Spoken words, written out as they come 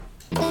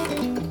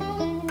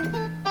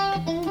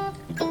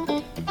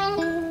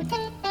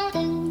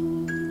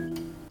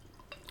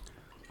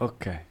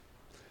Okay.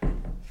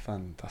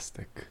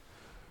 Fantastic.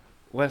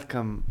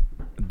 Welcome,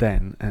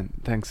 Dan, and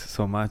thanks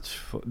so much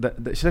for.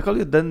 Should I call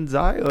you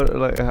Denzai or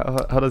like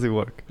how does it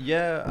work?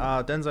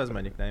 Yeah, Denzai is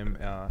my nickname.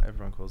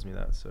 Everyone calls me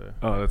that. So.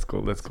 Oh, that's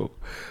cool. That's cool.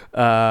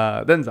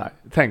 Denzai,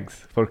 thanks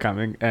for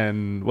coming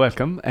and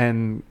welcome.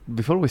 And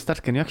before we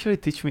start, can you actually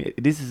teach me?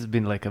 This has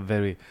been like a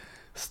very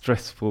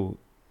stressful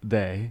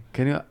day.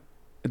 Do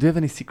you have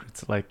any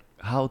secrets like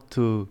how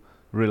to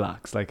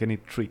relax? Like any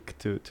trick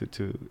to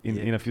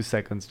in a few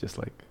seconds, just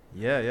like.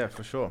 Yeah,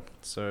 for sure.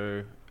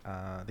 So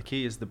the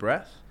key is the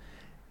breath,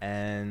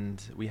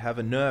 and we have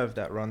a nerve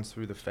that runs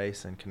through the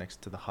face and connects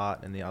to the heart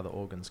and the other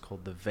organs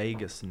called the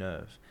vagus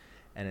nerve,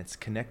 and it's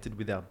connected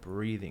with our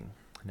breathing.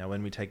 Now,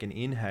 when we take an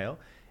inhale,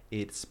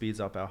 it speeds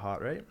up our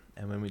heart rate,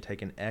 and when we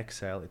take an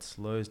exhale, it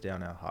slows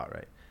down our heart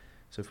rate.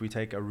 So if we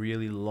take a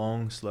really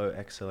long, slow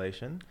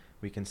exhalation,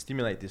 we can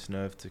stimulate this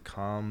nerve to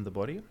calm the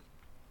body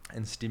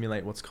and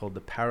stimulate what's called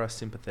the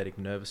parasympathetic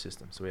nervous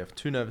system. So we have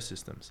two nervous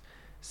systems,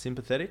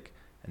 sympathetic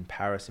and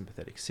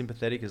parasympathetic.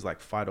 Sympathetic is like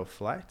fight or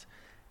flight,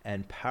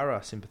 and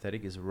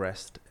parasympathetic is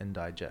rest and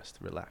digest,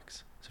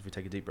 relax. So if we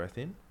take a deep breath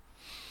in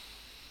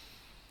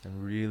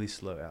and really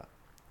slow out.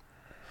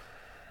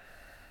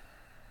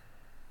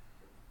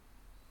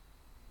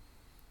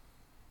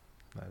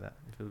 Like that.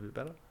 You feel a bit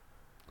better?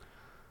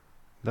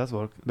 Does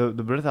work. The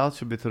breath out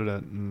should be through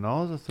the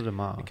nose or through the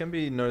mouth? It can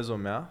be nose or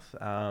mouth.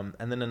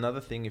 And then another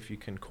thing, if you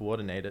can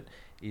coordinate it,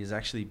 is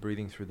actually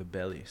breathing through the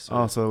belly.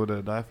 So with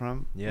the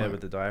diaphragm? Yeah,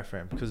 with the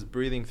diaphragm. Because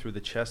breathing through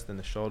the chest and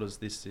the shoulders,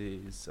 this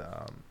is,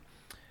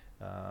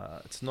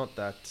 it's not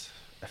that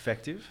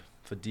effective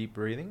for deep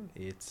breathing.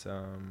 It's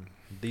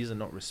these are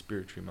not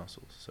respiratory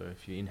muscles. So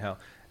if you inhale,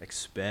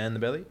 expand the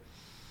belly,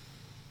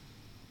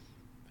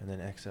 and then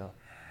exhale.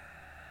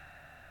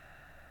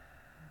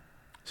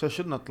 So I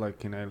should not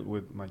like inhale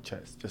with my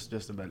chest, just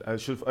the belly. I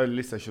should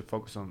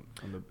focus on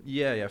the.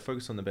 Yeah.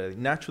 Focus on the belly.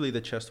 Naturally,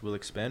 the chest will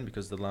expand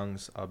because the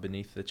lungs are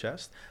beneath the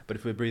chest. But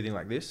if we're breathing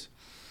like this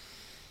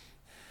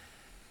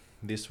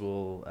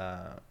will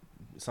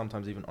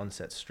sometimes even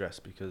onset stress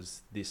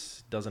because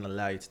this doesn't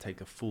allow you to take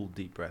a full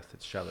deep breath.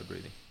 It's shallow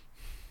breathing.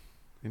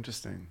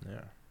 Interesting.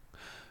 Yeah.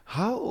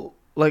 How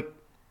like.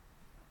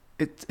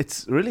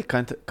 It's really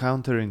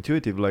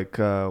counterintuitive. Like,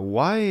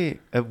 why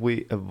have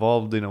we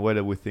evolved in a way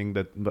that we think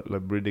that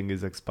like breathing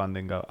is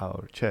expanding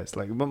our chest?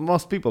 Like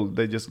most people,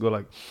 they just go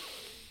like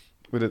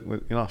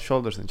with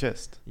shoulders and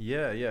chest.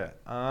 Yeah.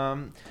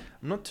 I'm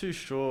not too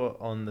sure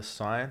on the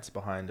science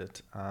behind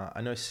it. I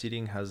know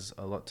sitting has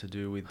a lot to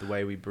do with the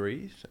way we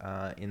breathe.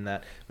 In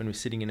that, when we're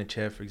sitting in a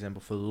chair, for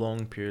example, for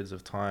long periods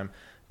of time,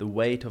 the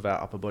weight of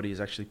our upper body is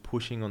actually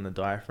pushing on the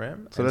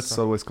diaphragm. So that's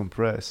always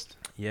compressed.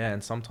 Yeah,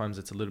 and sometimes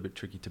it's a little bit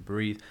tricky to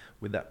breathe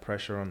with that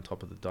pressure on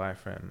top of the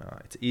diaphragm.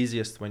 It's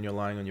easiest when you're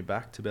lying on your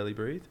back to belly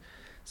breathe.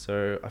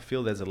 So I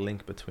feel there's a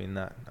link between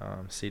that,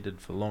 seated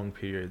for long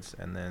periods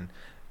and then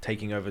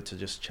taking over to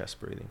just chest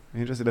breathing.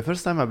 Interesting. The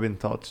first time I've been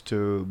taught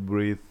to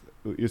breathe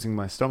using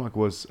my stomach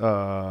was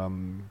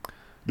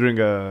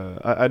during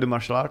I do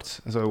martial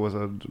arts. So I was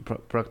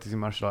practicing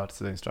martial arts.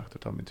 The instructor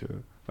told me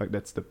to. Like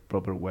that's the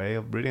proper way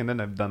of breathing, and then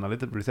I've done a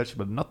little research,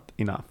 but not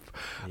enough.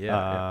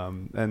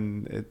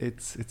 And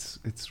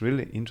it's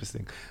really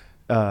interesting.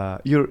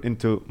 You're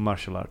into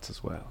martial arts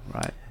as well,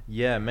 right?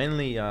 Yeah,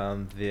 mainly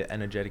the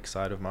energetic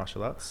side of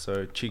martial arts.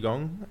 So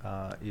Qigong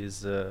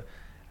is a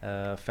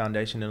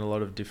foundation in a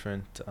lot of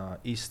different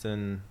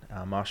Eastern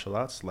martial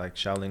arts, like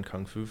Shaolin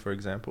Kung Fu, for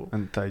example.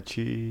 And Tai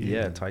Chi.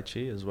 Yeah, Tai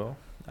Chi as well.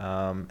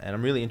 And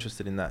I'm really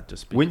interested in that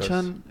just because... Wing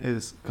Chun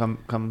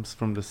comes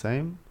from the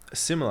same?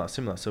 Similar.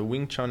 So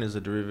Wing Chun is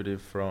a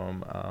derivative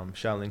from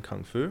Shaolin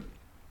Kung Fu.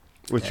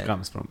 Which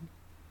comes from?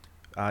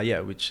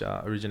 Which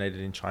originated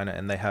in China,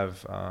 and they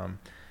have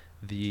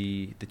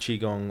the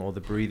Qigong or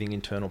the breathing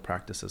internal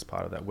practice as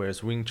part of that,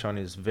 whereas Wing Chun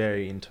is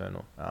very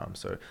internal.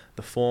 So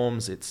the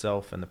forms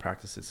itself and the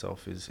practice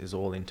itself is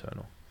all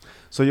internal.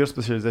 So your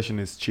specialization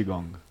is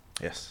Qigong?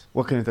 Yes.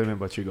 What can you tell me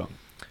about Qigong?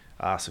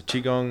 So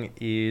Qigong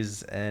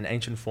is an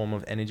ancient form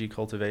of energy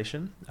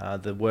cultivation.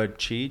 The word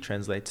Qi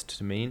translates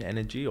to mean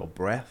energy or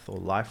breath or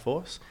life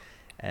force.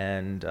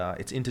 And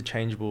it's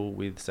interchangeable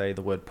with, say,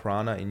 the word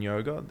prana in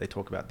yoga. They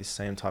talk about this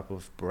same type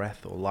of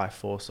breath or life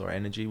force or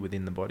energy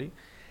within the body.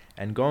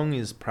 And Gong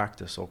is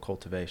practice or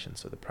cultivation,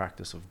 so the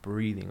practice of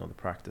breathing or the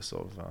practice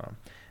of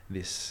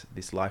this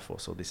life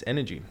force or this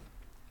energy.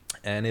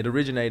 And it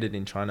originated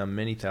in China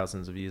many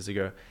thousands of years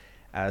ago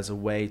as a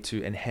way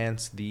to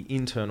enhance the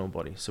internal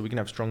body. So we can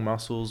have strong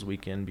muscles, we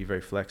can be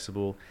very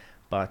flexible,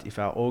 but if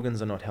our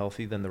organs are not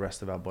healthy, then the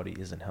rest of our body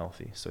isn't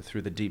healthy. So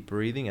through the deep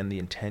breathing and the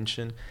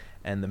intention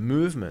and the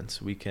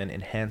movements, we can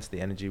enhance the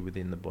energy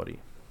within the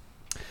body.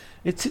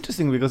 It's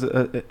interesting because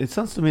it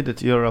sounds to me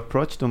that your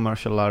approach to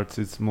martial arts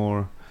is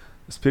more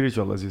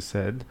spiritual, as you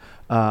said.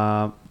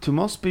 To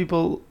most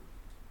people,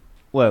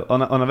 well,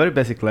 on a very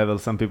basic level,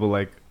 some people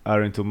like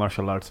are into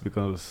martial arts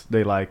because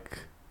they like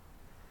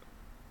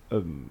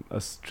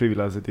as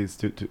trivial as it is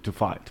to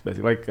fight,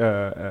 basically, like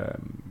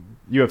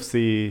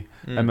UFC,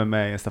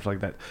 MMA and stuff like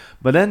that.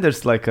 But then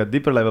there's like a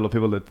deeper level of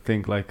people that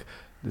think like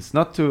It's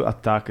not to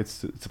attack,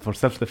 it's for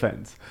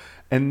self-defense.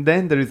 And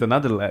then there is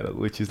another level,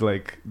 which is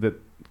like the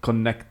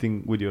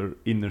connecting with your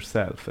inner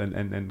self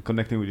and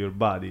connecting with your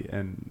body.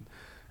 And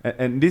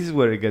this is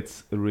where it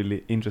gets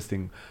really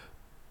interesting.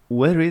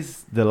 Where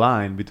is the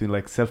line between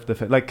like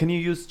self-defense? Like, can you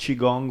use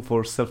Qigong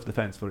for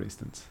self-defense, for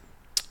instance?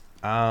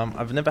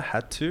 I've never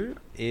had to.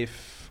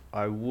 If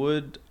I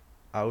would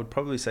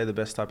probably say the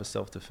best type of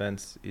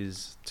self-defense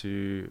is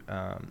to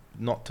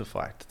not to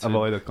fight,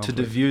 Avoid a to conflict.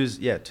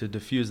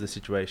 diffuse the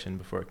situation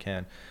before it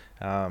can.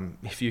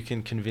 If you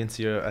can convince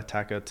your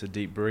attacker to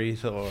deep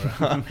breathe, or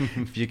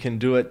if you can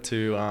do it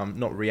to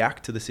not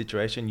react to the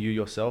situation, you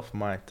yourself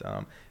might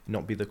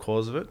not be the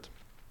cause of it.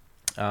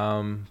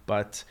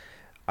 But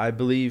I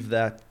believe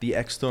that the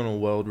external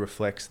world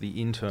reflects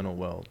the internal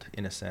world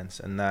in a sense,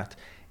 and that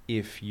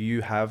if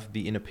you have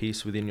the inner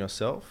peace within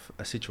yourself,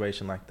 a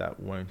situation like that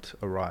won't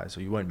arise,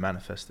 or you won't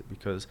manifest it,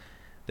 because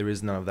there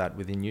is none of that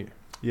within you.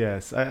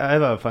 Yes, I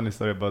have a funny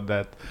story about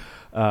that.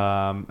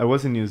 I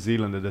was in New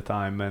Zealand at the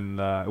time, and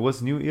it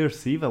was New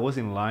Year's Eve. I was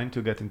in line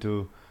to get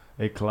into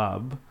a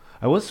club.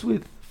 I was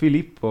with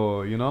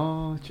Filippo, you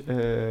know,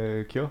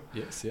 Kyo?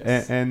 Yes,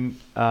 yes. And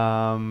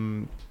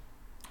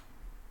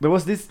there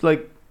was this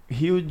like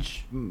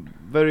huge,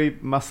 very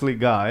muscly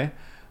guy,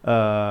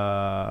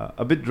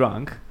 a bit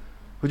drunk,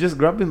 who just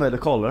grabbed me by the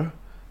collar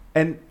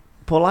and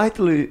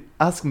politely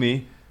asked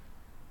me,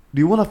 "Do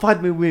you want to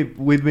fight me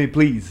with me,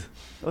 please?"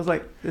 I was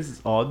like, this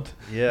is odd.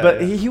 Yeah.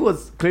 But he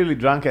was clearly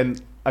drunk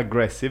and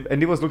aggressive,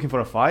 and he was looking for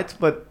a fight,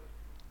 but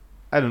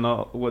I don't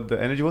know what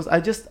the energy was.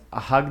 I just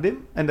hugged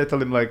him, and I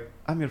told him, like,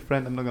 I'm your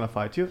friend, I'm not going to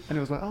fight you. And he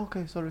was like, oh,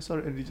 okay, sorry.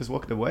 And he just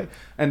walked away.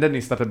 And then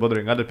he started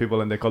bothering other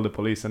people, and they called the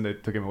police, and they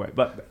took him away.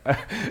 But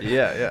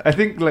yeah. I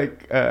think,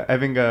 like,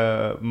 having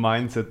a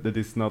mindset that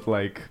is not,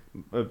 like,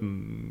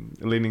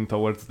 leaning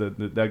towards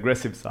the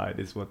aggressive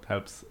side is what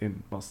helps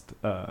in most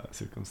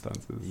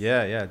circumstances.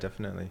 Yeah,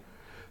 definitely.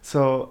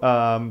 So,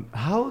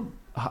 how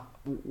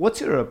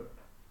what's your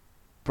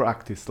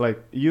practice?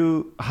 Like,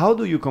 how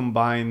do you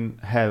combine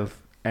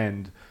health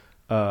and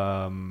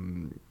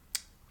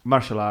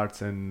martial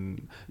arts,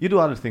 and you do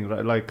other things,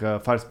 right? Like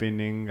fire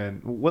spinning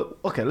and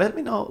okay, let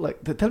me know.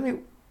 Like, tell me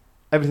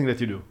everything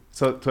that you do,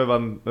 so to have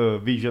a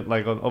vision,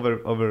 like an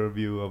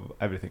overview of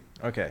everything.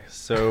 Okay,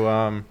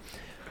 so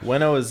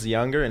when I was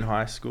younger in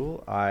high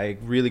school, I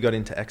really got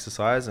into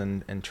exercise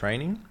and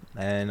training,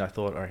 and I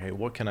thought, okay,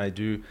 what can I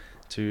do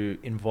to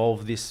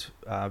involve this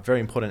very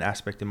important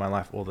aspect in my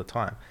life all the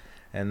time?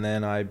 And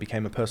then I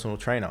became a personal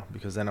trainer,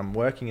 because then I'm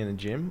working in a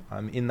gym,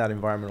 I'm in that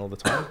environment all the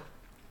time,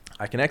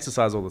 I can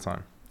exercise all the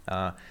time.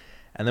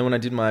 And then when I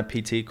did my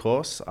PT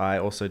course, I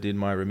also did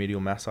my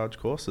remedial massage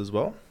course as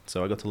well.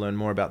 So I got to learn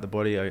more about the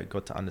body, I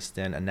got to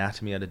understand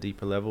anatomy at a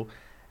deeper level,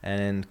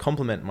 and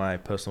complement my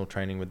personal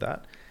training with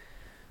that.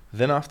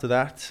 Then after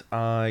that,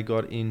 I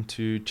got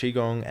into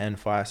Qigong and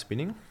fire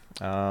spinning.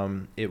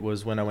 It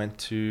was when I went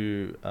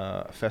to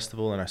a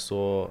festival and I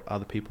saw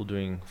other people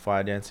doing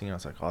fire dancing, and I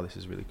was like, oh, this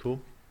is really cool.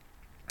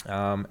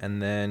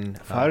 And then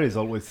Fire is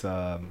always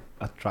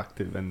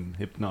attractive and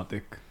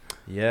hypnotic.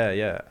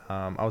 Yeah.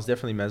 I was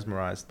definitely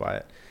mesmerized by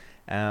it.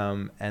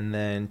 And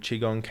then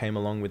Qigong came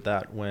along with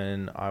that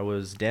when I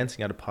was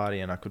dancing at a party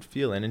and I could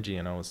feel energy,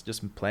 and I was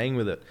just playing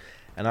with it.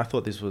 And I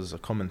thought this was a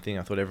common thing.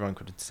 I thought everyone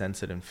could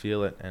sense it and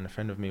feel it. And a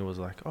friend of me was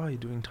like, oh, you're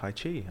doing Tai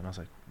Chi. And I was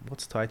like,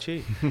 what's Tai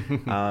Chi?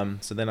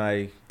 So then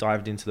I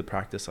dived into the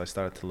practice. I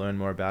started to learn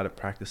more about it,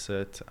 practice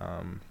it,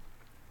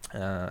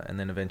 and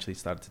then eventually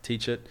started to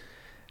teach it.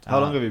 How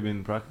long have you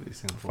been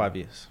practicing? 5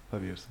 years.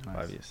 5 years. Nice.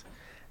 5 years.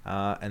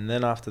 And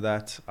then after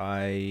that,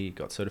 I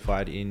got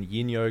certified in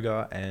Yin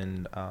Yoga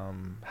and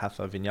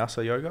Hatha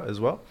Vinyasa Yoga as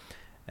well,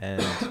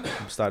 and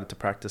started to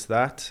practice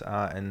that,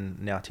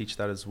 and now teach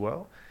that as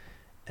well.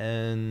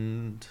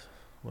 And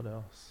what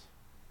else?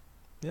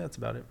 Yeah, that's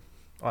about it.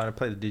 Oh, and I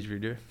play the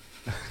didgeridoo.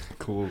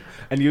 Cool.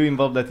 And you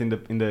involve that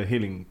in the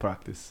healing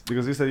practice,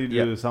 because you said you do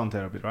Yep. sound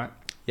therapy, right?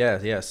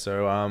 Yeah.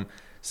 So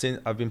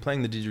since I've been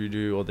playing the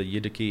didgeridoo, or the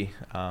yidaki,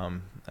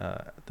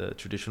 the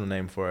traditional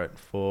name for it,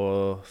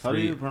 for How do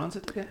you pronounce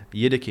it again?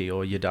 Yidaki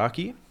or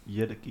yidaki.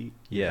 Yedaki.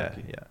 Yeah.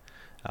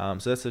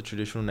 So that's the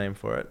traditional name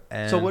for it.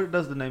 And So where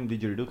does the name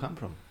didgeridoo come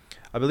from?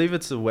 I believe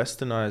it's a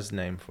westernized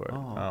name for it,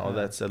 Oh, or okay.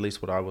 that's at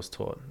least what I was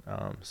taught.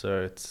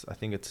 So I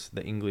think it's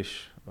the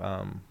English.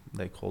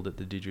 They called it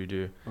the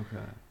didgeridoo,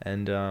 Okay.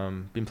 and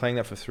been playing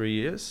that for 3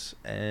 years.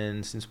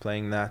 And since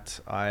playing that,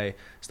 I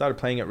started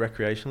playing it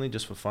recreationally,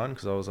 just for fun,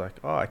 because I was like,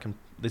 oh,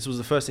 this was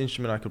the first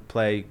instrument I could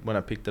play when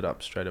I picked it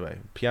up straight away.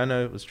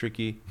 Piano was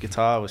tricky,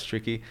 guitar was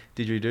tricky,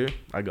 didgeridoo,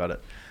 I got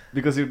it.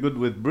 Because you're good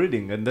with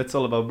breathing, and that's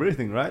all about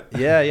breathing, right?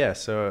 Yeah.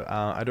 So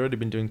I'd already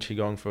been doing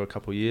Qigong for a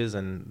couple of years,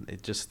 and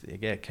it just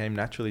came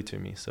naturally to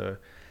me. So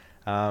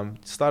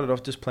started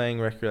off just playing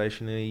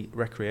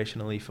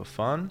recreationally for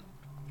fun,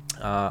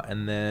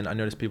 And then I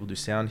noticed people do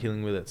sound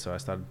healing with it, so I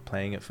started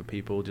playing it for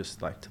people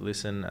just like to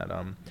listen at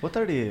What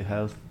are the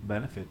health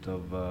benefit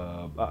of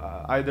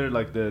either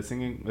like the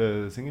singing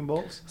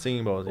bowls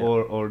singing bowls, yeah.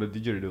 or the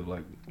didgeridoo?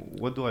 Like,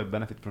 what do I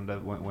benefit from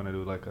that when I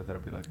do like a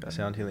therapy like that?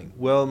 Sound healing.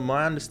 Well,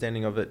 my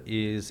understanding of it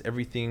is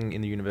everything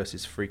in the universe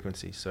is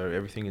frequency, so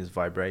everything is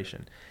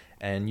vibration,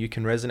 and you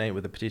can resonate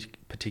with a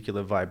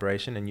particular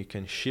vibration, and you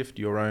can shift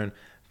your own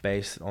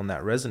based on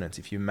that resonance.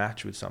 If you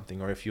match with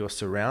something, or if you're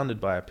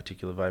surrounded by a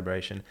particular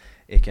vibration,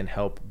 it can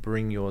help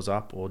bring yours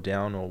up or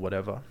down or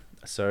whatever.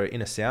 So in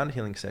a sound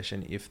healing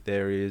session, if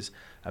there is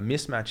a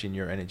mismatch in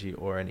your energy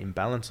or an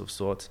imbalance of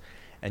sorts,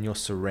 and you're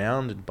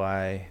surrounded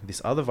by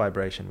this other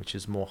vibration, which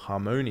is more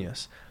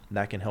harmonious,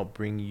 that can help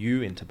bring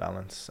you into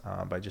balance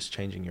by just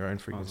changing your own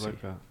frequency.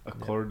 It's like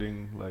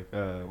according, like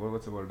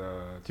what's the word?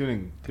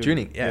 Tuning.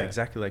 Tuning, yeah,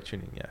 exactly like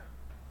tuning, yeah.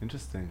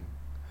 Interesting.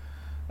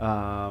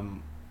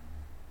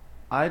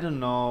 I don't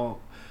know.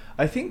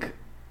 I think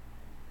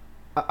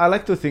I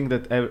like to think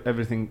that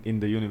everything in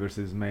the universe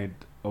is made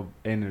of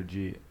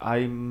energy.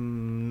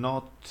 I'm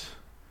not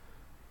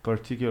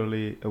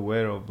particularly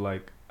aware of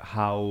like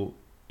how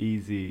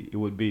easy it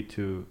would be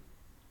to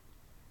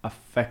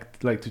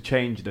affect, like to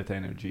change that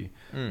energy.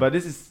 But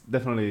this is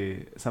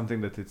definitely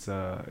something that it's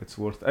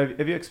worth.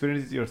 Have you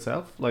experienced it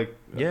yourself? Like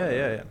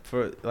yeah.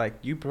 For like,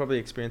 you probably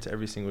experience it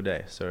every single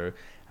day. So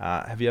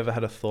have you ever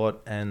had a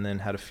thought and then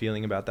had a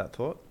feeling about that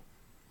thought?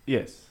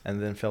 Yes.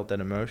 And then felt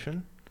that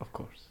emotion? Of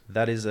course.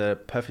 That is a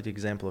perfect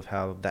example of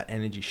how that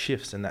energy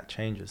shifts and that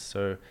changes.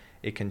 So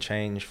it can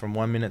change from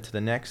 1 minute to the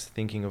next,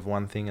 thinking of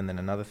one thing and then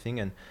another thing,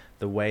 and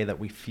the way that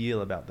we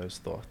feel about those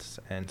thoughts.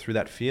 And through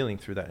that feeling,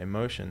 through that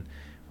emotion,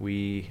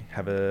 we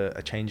have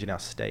a change in our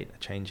state, a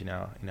change in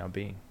our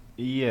being.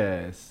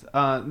 Yes.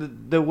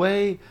 The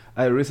way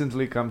I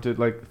recently come to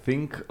like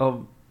think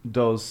of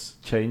those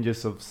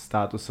changes of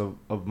status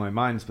of my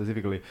mind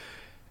specifically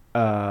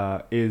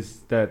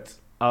is that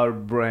our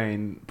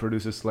brain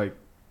produces like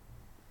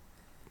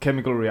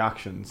chemical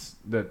reactions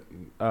that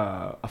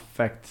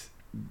affect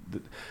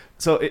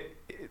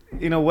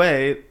in a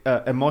way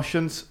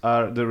emotions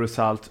are the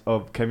result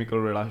of chemical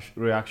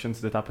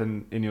reactions that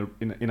happen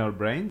in our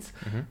brains.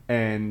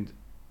 And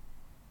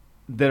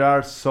there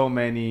are so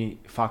many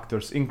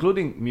factors,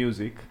 including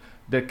music,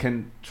 that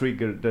can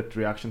trigger that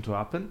reaction to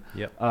happen.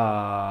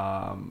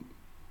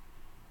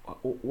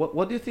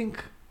 What do you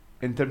think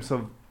in terms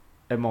of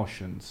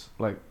emotions?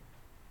 Like,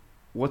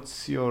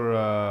 what's your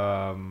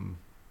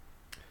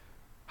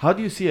how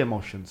do you see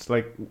emotions?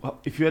 Like,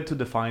 if you had to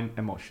define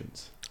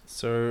emotions.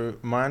 So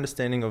my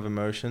understanding of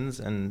emotions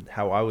and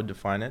how I would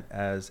define it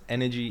as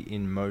energy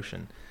in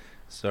motion.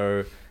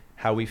 So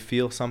how we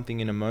feel something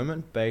in a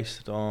moment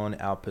based on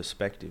our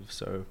perspective.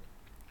 So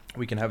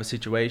we can have a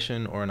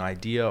situation or an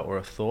idea or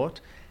a thought,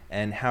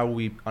 and how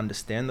we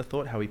understand the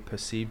thought, how we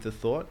perceive the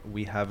thought,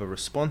 we have a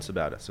response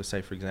about it. So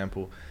say, for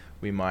example,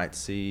 we might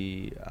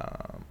see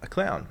a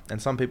clown,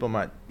 and some people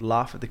might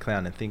laugh at the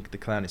clown and think the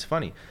clown is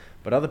funny,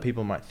 but other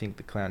people might think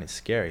the clown is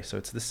scary. So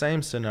it's the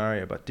same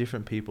scenario, but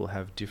different people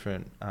have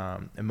different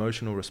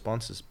emotional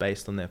responses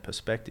based on their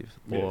perspective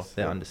or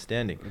their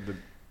understanding.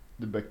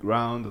 The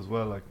background as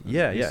well, like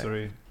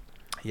history.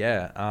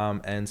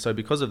 And so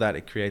because of that,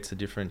 it creates a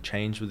different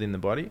change within the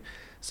body.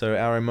 So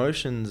our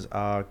emotions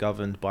are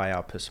governed by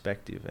our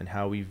perspective and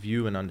how we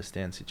view and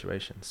understand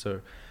situations.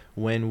 So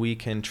when we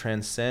can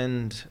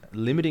transcend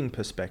limiting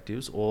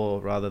perspectives,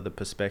 or rather the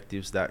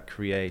perspectives that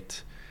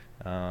create,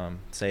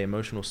 say,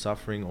 emotional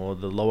suffering or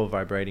the lower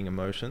vibrating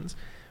emotions,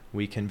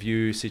 we can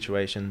view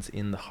situations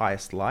in the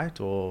highest light,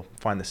 or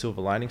find the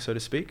silver lining, so to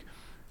speak,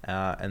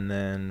 and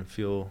then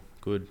feel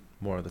good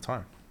more of the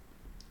time.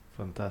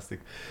 Fantastic.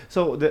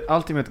 So the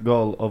ultimate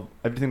goal of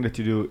everything that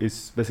you do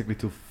is basically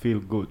to feel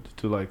good,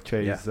 to like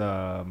chase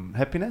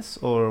happiness,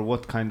 or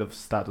what kind of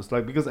status?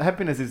 Like, because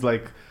happiness is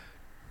like,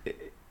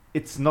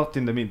 it's not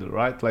in the middle,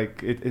 right?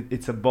 Like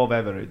it's above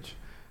average.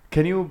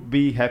 Can you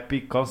be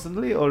happy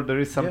constantly, or there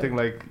is something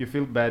like you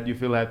feel bad, you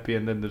feel happy,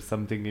 and then there's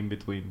something in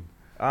between?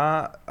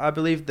 I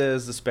believe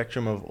there's the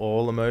spectrum of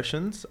all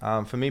emotions.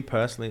 For me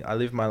personally, I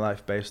live my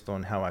life based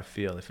on how I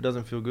feel. If it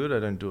doesn't feel good, I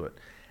don't do it.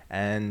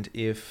 And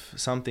if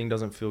something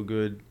doesn't feel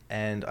good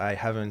and I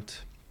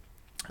haven't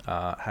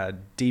had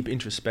deep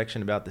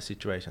introspection about the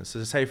situation.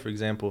 So say, for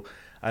example,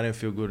 I don't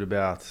feel good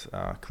about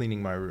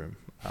cleaning my room.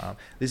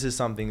 This is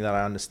something that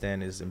I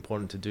understand is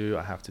important to do.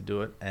 I have to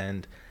do it.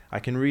 And I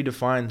can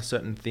redefine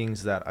certain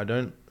things that I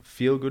don't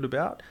feel good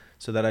about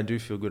so that I do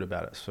feel good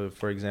about it. So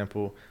for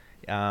example,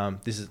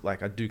 this is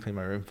like, I do clean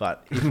my room,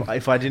 but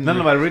if I didn't...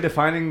 by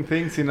redefining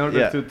things in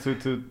order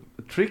to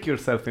trick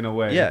yourself in a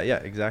way. Yeah,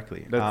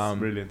 exactly. That's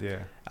brilliant,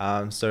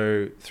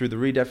 so through the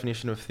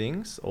redefinition of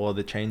things, or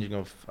the changing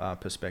of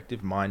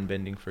perspective, mind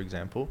bending, for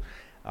example,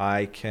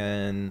 I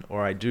can,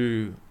 or I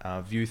do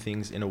view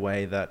things in a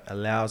way that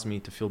allows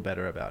me to feel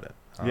better about it.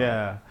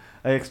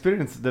 I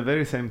experienced the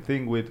very same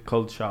thing with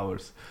cold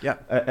showers.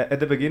 At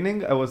the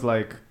beginning, I was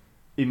like,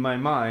 in my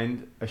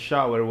mind, a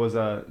shower was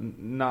a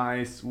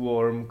nice,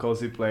 warm,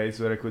 cozy place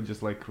where I could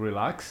just like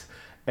relax.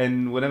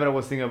 And whenever I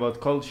was thinking about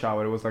cold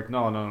shower, it was like,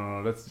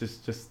 no, that's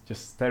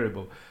just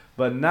terrible.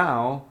 But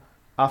now,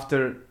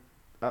 after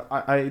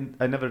I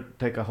never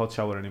take a hot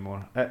shower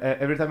anymore.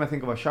 Every time I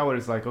think of a shower,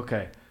 it's like,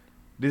 okay,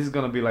 this is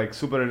gonna be like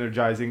super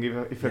energizing.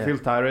 If I feel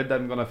tired,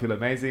 I'm gonna feel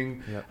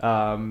amazing.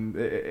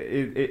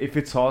 If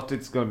it's hot,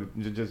 it's gonna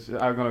be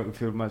I'm gonna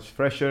feel much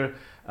fresher.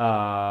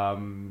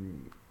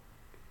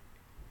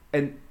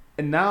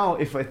 And now,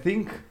 if I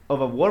think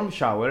of a warm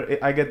shower,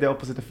 I get the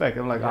opposite effect.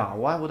 I'm like,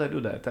 why would I do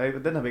that?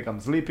 Then I become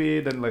sleepy.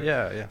 Then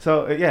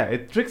So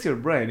it tricks your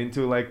brain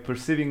into like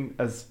perceiving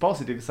as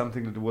positive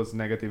something that was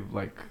negative,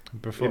 like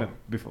before. In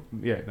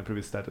a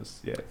previous status.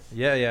 Yes.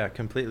 Yeah,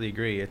 completely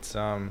agree. It's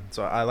so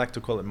I like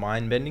to call it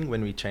mind bending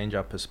when we change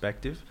our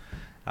perspective,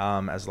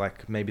 as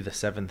like maybe the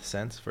seventh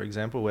sense, for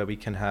example, where we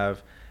can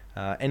have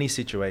any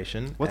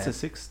situation. What's the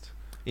sixth?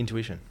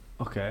 Intuition.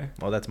 Okay.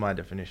 Well, that's my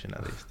definition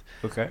at least.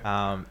 Okay.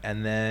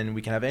 And then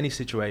we can have any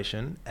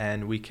situation,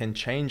 and we can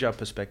change our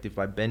perspective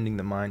by bending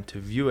the mind to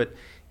view it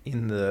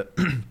in the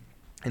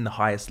in the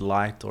highest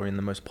light or in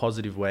the most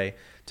positive way,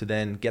 to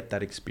then get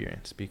that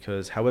experience.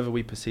 Because however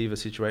we perceive a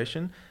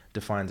situation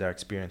defines our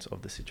experience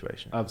of the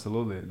situation.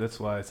 Absolutely. That's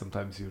why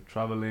sometimes you're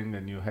traveling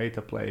and you hate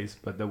a place,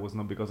 but that was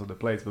not because of the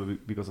place,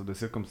 but because of the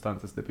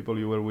circumstances, the people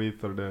you were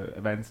with, or the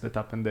events that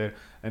happened there.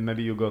 And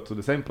maybe you go to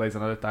the same place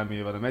another time, you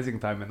have an amazing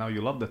time, and now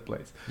you love that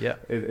place. Yeah.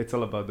 It's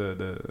all about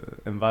the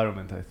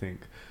environment, I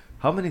think.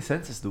 How many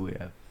senses do we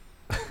have?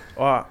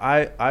 Well,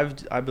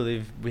 I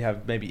believe we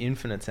have maybe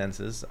infinite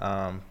senses,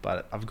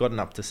 but I've gotten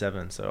up to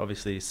 7. So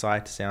obviously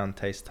sight, sound,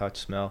 taste, touch,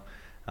 smell,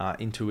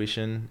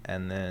 intuition,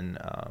 and then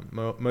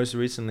most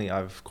recently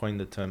I've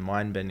coined the term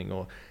mind bending,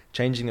 or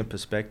changing the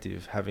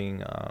perspective.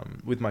 Having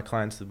with my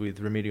clients with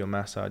remedial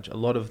massage, a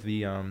lot of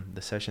the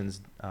sessions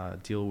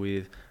deal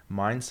with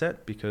mindset,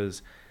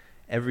 because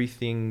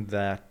everything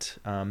that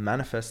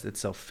manifests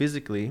itself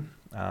physically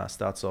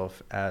starts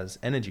off as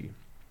energy.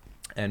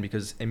 And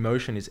because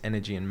emotion is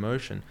energy in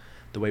motion,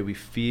 the way we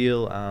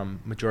feel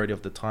majority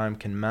of the time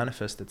can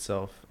manifest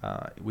itself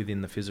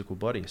within the physical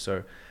body.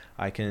 So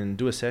I can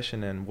do a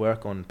session and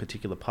work on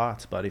particular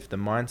parts, but if the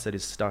mindset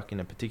is stuck in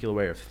a particular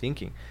way of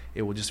thinking,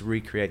 it will just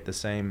recreate the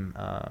same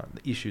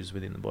issues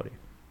within the body.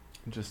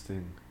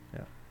 Interesting.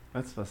 Yeah.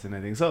 That's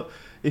fascinating. So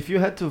if you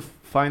had to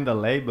find a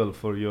label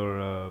for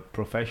your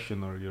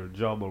profession or your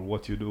job or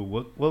what you do,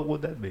 what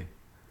would that be?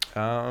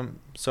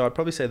 So I'd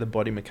probably say the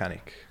body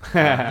mechanic.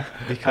 I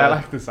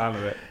like the sound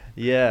of it.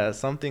 Yeah,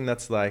 something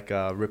that's like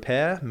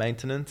repair,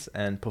 maintenance,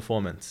 and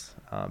performance,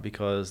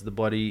 because the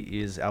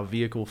body is our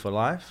vehicle for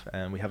life,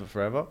 and we have it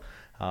forever.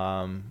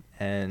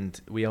 And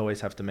we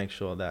always have to make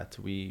sure that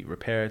we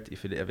repair it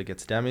if it ever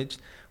gets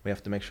damaged. We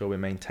have to make sure we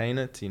maintain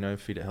it,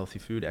 feed it healthy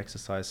food,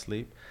 exercise,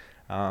 sleep.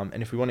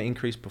 And if we want to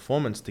increase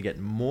performance to get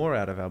more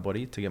out of our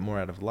body, to get more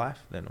out of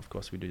life, then of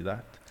course we do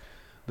that.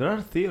 There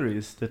are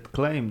theories that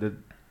claim that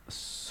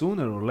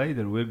sooner or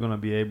later we're going to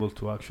be able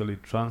to actually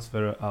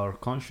transfer our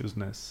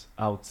consciousness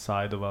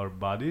outside of our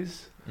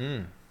bodies.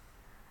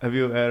 Have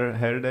you ever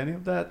heard any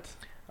of that?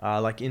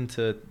 Like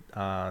into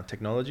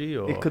technology,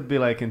 or it could be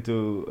like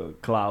into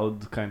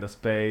cloud kind of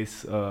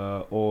space,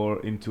 or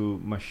into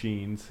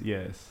machines.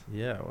 Yes.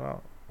 Yeah.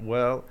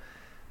 Well,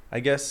 I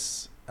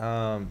guess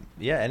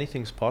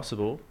anything's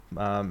possible.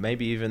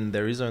 Maybe even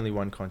there is only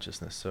one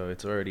consciousness, so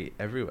it's already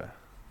everywhere.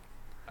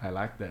 I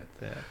like that.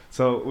 Yeah.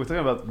 So we're talking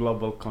about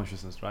global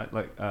consciousness, right?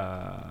 Like,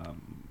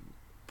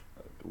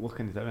 what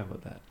can you tell me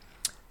about that?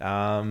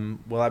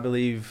 Well, I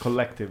believe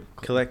collective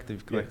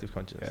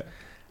consciousness.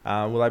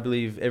 Yeah. Well, I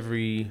believe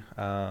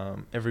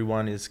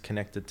everyone is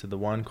connected to the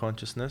one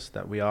consciousness,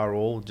 that we are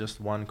all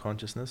just one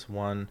consciousness,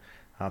 one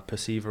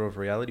perceiver of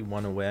reality,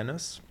 one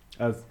awareness.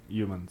 As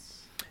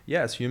humans.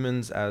 Yeah, as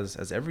humans,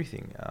 as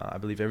everything. I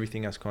believe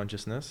everything has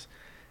consciousness.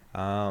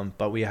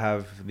 But we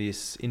have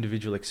this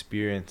individual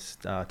experience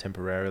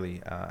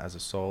temporarily as a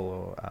soul,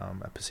 or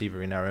a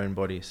perceiver in our own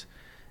bodies.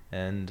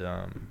 And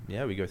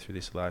we go through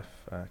this life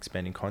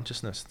expanding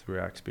consciousness through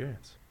our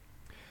experience.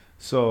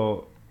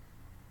 So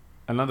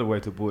another way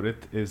to put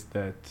it is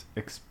that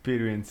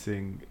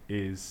experiencing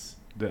is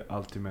the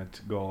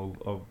ultimate goal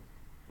of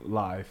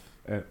life,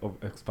 of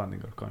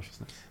expanding our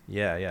consciousness.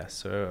 Yeah.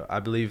 So I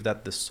believe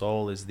that the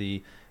soul is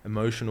the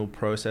emotional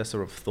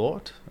processor of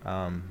thought,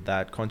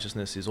 that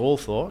consciousness is all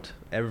thought,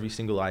 every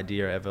single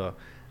idea ever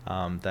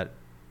that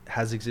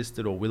has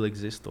existed or will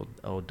exist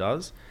or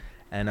does.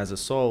 And as a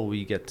soul,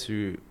 we get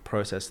to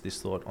process this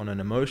thought on an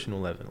emotional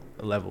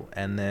level,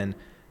 and then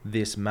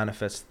this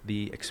manifests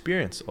the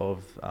experience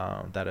of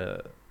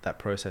that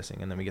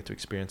processing, and then we get to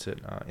experience it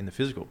in the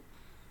physical.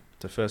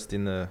 So first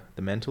in the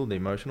mental, the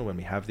emotional, when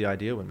we have the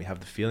idea, when we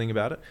have the feeling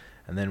about it,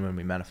 and then when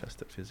we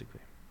manifest it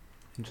physically.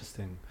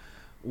 Interesting.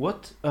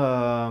 What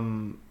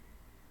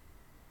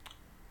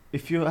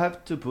if you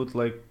have to put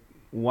like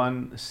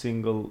one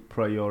single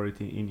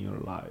priority in your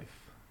life,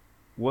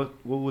 what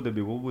would it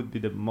be? What would be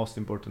the most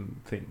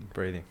important thing?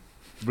 Breathing.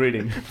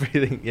 Breathing,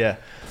 yeah.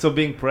 So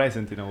being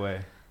present in a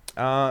way.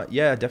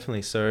 Yeah,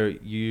 definitely. So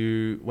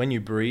when you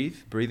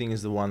breathing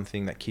is the one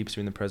thing that keeps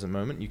you in the present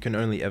moment. You can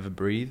only ever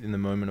breathe in the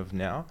moment of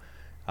now.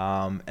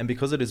 And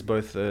because it is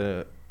both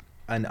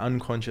an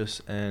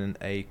unconscious and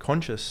a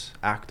conscious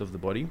act of the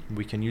body,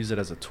 we can use it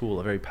as a tool,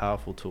 a very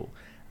powerful tool,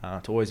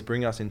 to always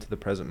bring us into the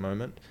present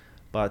moment.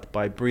 But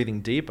by breathing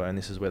deeper, and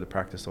this is where the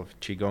practice of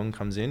Qigong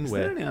comes in. Is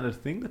where there any other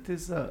thing that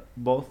is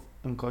both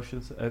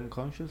unconscious and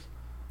conscious?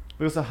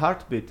 Because a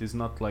heartbeat is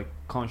not like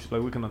conscious,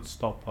 like we cannot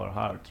stop our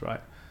heart, right?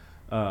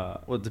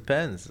 Well, it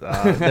depends.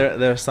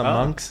 There are some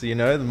monks, the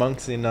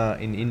monks in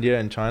India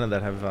and China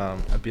that have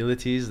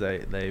abilities.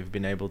 They've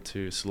been able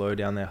to slow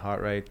down their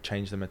heart rate,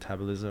 change their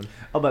metabolism.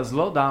 Oh, but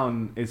slow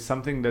down is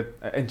something that,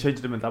 and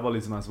change the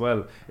metabolism as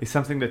well, is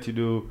something that you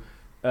do.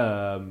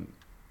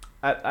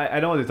 I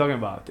know what you're talking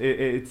about.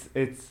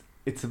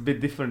 It's a bit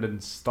different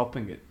than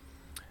stopping it.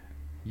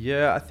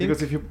 Yeah, I think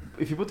because if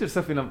you put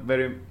yourself in a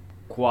very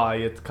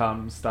quiet,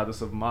 calm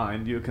status of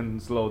mind, you can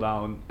slow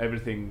down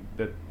everything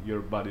that your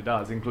body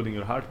does, including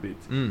your heartbeat.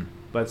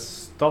 But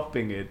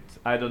stopping it,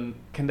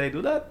 can they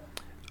do that?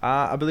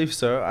 I believe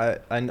so.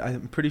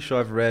 I'm pretty sure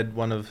I've read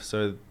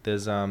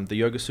there's the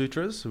Yoga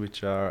Sutras,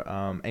 which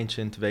are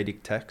ancient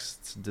Vedic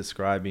texts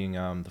describing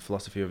the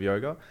philosophy of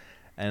yoga.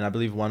 And I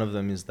believe one of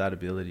them is that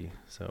ability.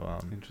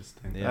 So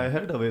interesting. Yeah. I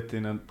heard of it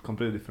in a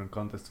completely different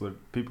context where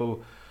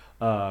people,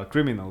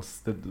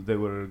 criminals that they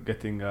were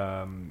getting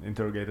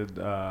interrogated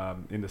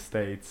in the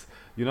States.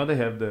 They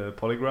have the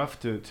polygraph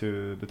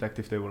to detect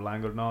if they were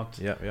lying or not.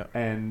 Yeah.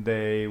 And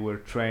they were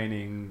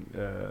trying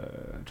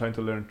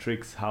to learn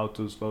tricks how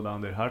to slow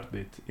down their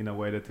heartbeat in a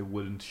way that it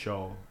wouldn't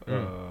show.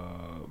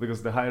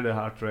 Because the higher the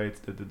heart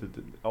rate,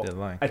 they're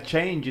lying. A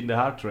change in the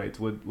heart rate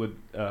would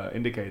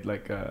indicate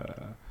like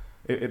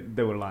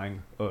they were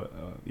lying.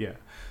 Yeah.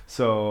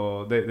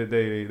 So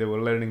they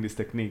were learning these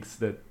techniques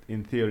that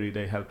in theory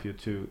they help you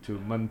to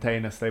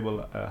maintain a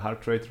stable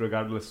heart rate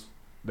regardless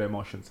the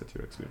emotions that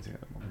you're experiencing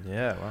at the moment.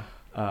 Yeah,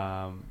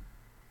 wow.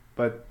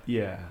 But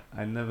yeah,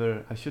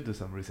 I should do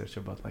some research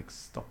about like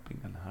stopping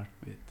a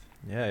heartbeat.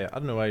 Yeah. I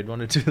don't know why you'd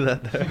want to do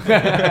that though.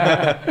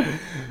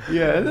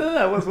 Yeah, no,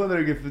 I was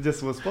wondering if it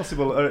just was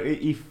possible or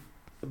if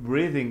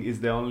breathing is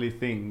the only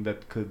thing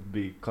that could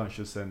be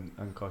conscious and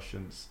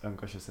unconscious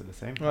at the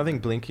same time. Well, I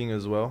think blinking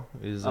as well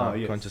is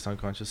yes. conscious,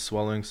 unconscious,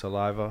 swallowing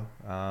saliva.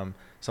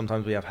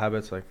 Sometimes we have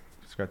habits like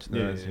scratch the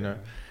nose,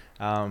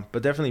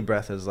 but definitely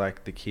breath is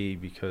like the key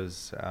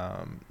because,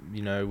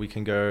 we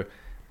can go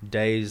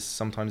days,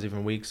 sometimes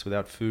even weeks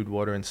without food,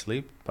 water and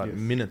sleep, but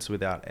minutes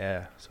without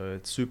air. So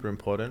it's super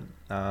important.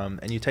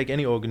 And you take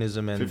any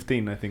organism and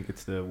 15, I think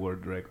it's the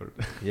world record.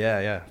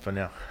 Yeah, for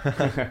now.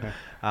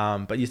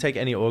 But you take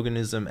any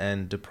organism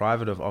and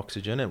deprive it of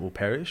oxygen, it will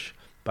perish.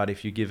 But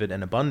if you give it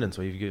an abundance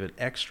or you give it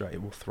extra,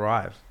 it will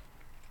thrive.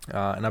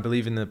 And I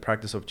believe in the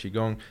practice of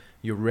Qigong,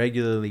 you're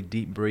regularly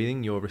deep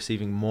breathing, you're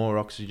receiving more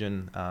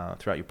oxygen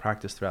throughout your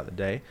practice throughout the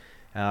day.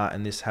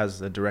 And this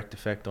has a direct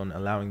effect on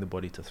allowing the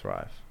body to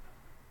thrive.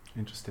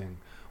 Interesting.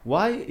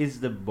 Why is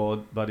the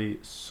body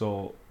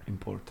so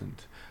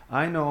important?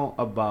 I know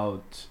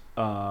about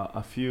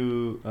a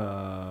few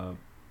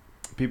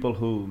people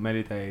who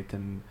meditate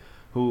and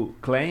who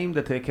claim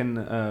that they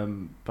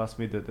can pass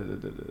me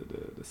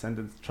the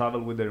sentence,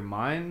 travel with their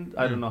mind.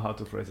 I don't know how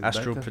to phrase it.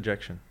 Astral better.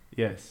 Projection.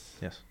 Yes.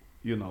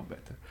 You know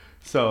better.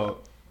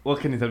 So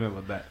what can you tell me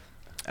about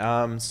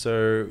that?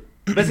 So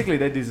basically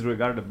they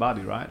disregard the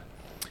body, right?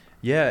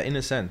 Yeah, in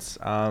a sense.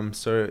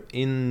 So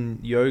in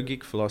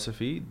yogic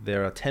philosophy,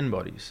 there are 10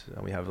 bodies.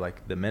 We have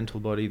like the mental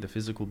body, the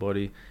physical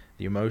body,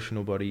 the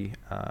emotional body,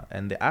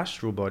 and the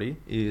astral body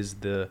is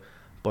the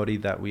body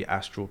that we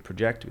astral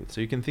project with. So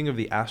you can think of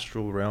the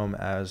astral realm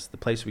as the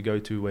place we go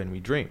to when we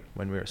dream,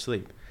 when we're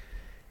asleep.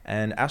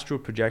 And astral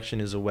projection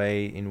is a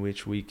way in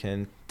which we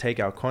can take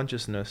our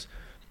consciousness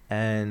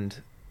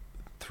and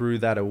through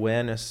that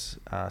awareness,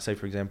 say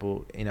for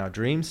example, in our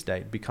dream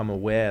state, become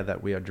aware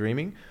that we are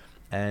dreaming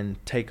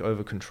and take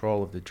over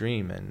control of the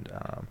dream and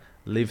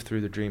live through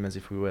the dream as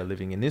if we were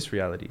living in this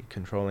reality,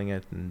 controlling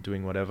it and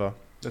doing whatever.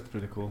 That's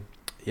pretty cool.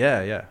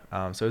 Yeah.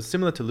 So it's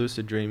similar to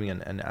lucid dreaming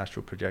and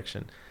astral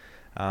projection.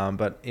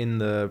 But in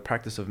the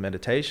practice of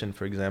meditation,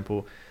 for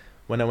example,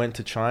 when I went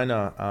to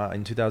China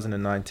in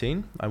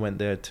 2019, I went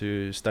there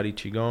to study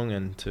Qigong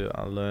and to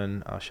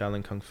learn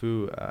Shaolin Kung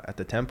Fu at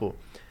the temple.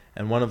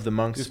 And one of the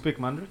monks... You speak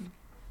Mandarin?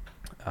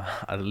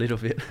 A little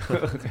bit.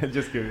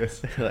 Just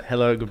curious.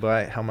 Hello,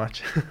 goodbye, how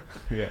much?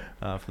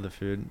 For the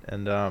food.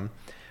 And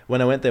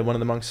when I went there, one of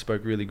the monks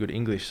spoke really good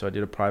English, so I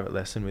did a private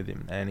lesson with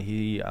him. And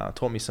he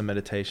taught me some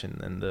meditation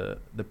and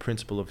the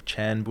principle of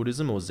Chan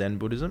Buddhism or Zen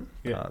Buddhism,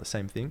 the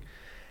same thing.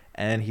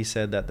 And he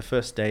said that the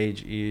first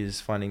stage is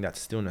finding that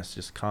stillness,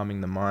 just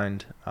calming the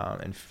mind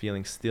and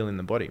feeling still in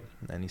the body.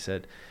 And he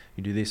said,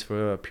 you do this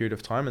for a period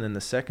of time, and then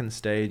the second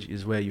stage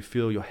is where you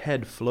feel your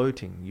head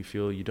floating. You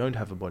feel you don't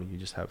have a body, you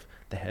just have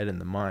the head and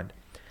the mind.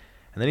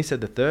 And then he said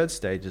the third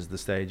stage is the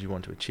stage you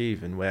want to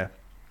achieve, and where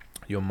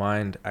your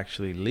mind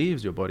actually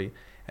leaves your body,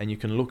 and you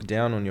can look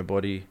down on your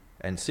body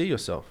and see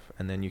yourself,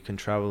 and then you can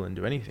travel and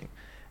do anything.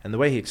 And the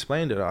way he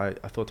explained it, I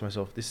thought to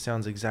myself, this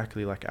sounds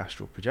exactly like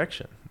astral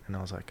projection. And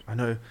I was like, I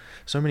know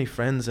so many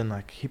friends and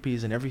like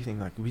hippies and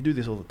everything, like we do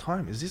this all the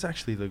time. Is this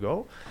actually the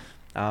goal?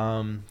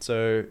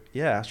 So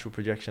yeah, astral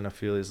projection I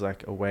feel is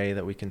like a way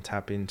that we can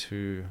tap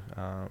into,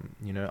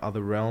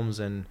 other realms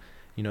and,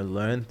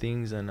 learn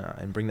things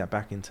and bring that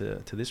back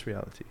into this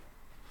reality.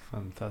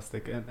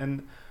 Fantastic.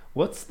 And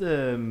what's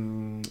the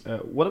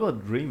what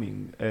about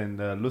dreaming and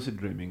lucid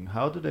dreaming?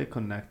 How do they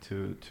connect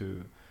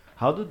to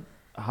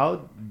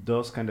how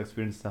those kind of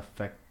experiences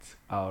affect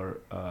our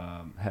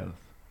health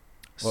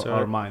or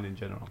our mind in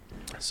general?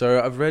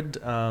 So I've read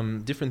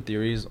different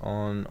theories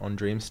on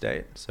dream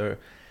state. So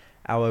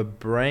our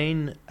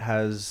brain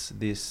has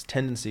this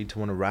tendency to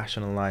want to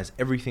rationalize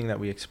everything that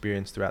we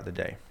experience throughout the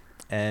day.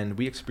 And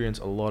we experience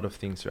a lot of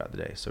things throughout the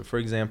day. So for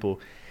example,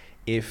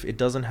 if it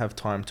doesn't have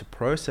time to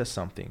process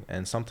something,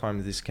 and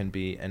sometimes this can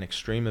be an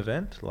extreme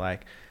event,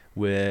 like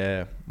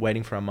we're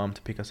waiting for our mum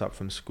to pick us up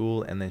from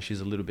school and then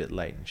she's a little bit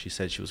late. And she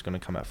said she was going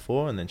to come at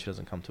 4 and then she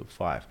doesn't come till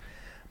 5.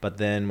 But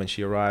then when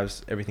she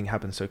arrives, everything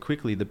happens so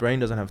quickly, the brain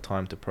doesn't have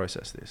time to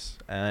process this.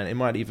 And it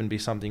might even be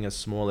something as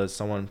small as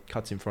someone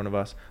cuts in front of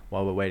us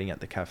while we're waiting at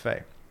the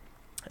cafe.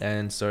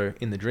 And so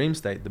in the dream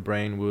state, the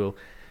brain will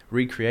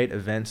recreate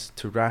events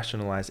to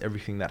rationalize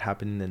everything that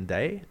happened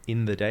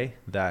in the day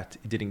that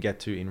it didn't get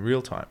to in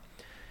real time.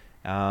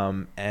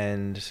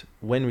 And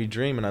when we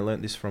dream, and I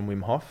learned this from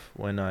Wim Hof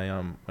when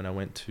I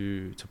went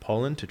to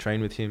Poland to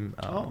train with him,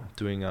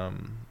 doing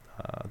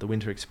the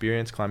winter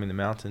experience, climbing the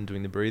mountain,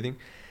 doing the breathing.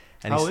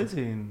 And how is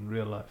he in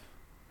real life?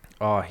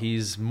 Oh,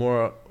 he's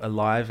more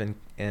alive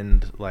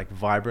and like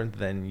vibrant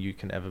than you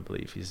can ever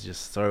believe. He's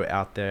just so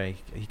out there.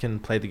 He can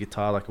play the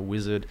guitar like a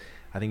wizard.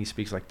 I think he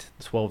speaks like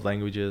 12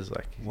 languages,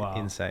 like wow.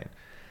 Insane.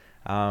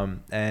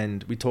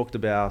 And we talked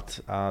about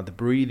the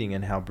breathing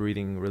and how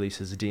breathing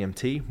releases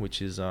DMT,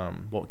 which is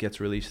what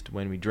gets released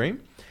when we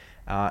dream.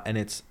 And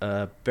it's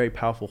a very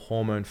powerful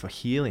hormone for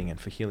healing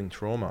and for healing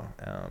trauma.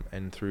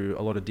 And through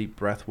a lot of deep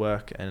breath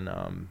work and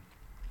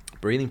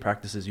breathing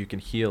practices, you can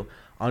heal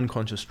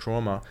unconscious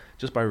trauma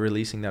just by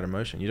releasing that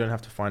emotion. You don't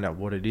have to find out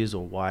what it is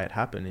or why it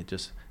happened. It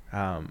just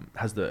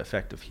has the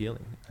effect of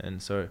healing. And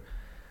so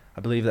I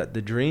believe that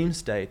the dream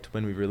state,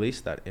 when we release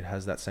that, it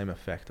has that same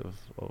effect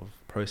of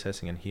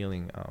processing and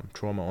healing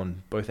trauma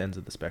on both ends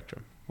of the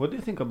spectrum. What do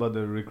you think about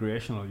the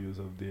recreational use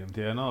of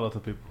DMT? I know a lot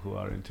of people who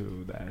are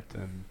into that,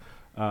 and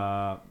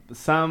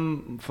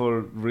some for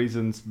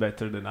reasons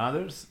better than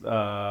others.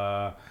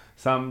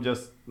 Some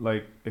just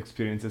like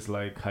experiences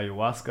like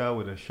ayahuasca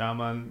with a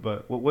shaman.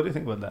 But what do you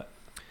think about that?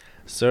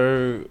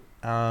 So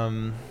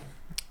I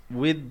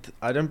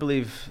don't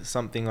believe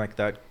something like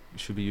that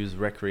should be used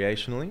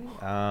recreationally.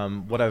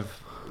 What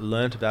I've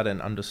learned about it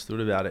and understood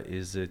about it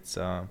is it's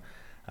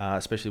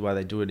especially why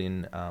they do it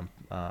in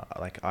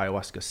like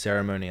ayahuasca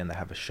ceremony and they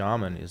have a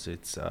shaman, is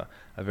it's a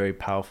very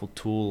powerful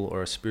tool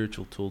or a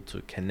spiritual tool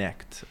to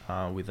connect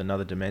with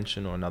another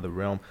dimension or another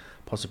realm,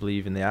 possibly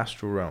even the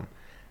astral realm.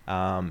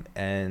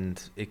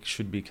 And it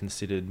should be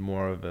considered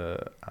more of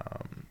a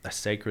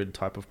sacred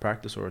type of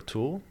practice or a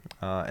tool.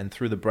 And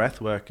through the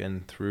breath work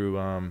and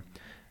through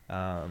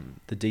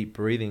the deep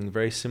breathing,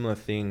 very similar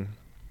thing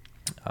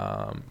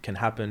can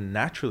happen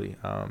naturally.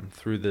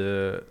 Through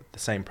the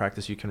same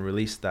practice, you can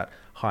release that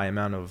high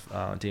amount of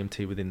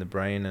DMT within the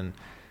brain. And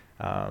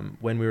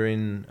when we were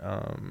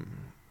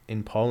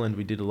in Poland,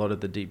 we did a lot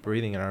of the deep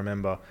breathing, and I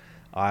remember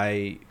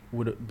I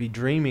would be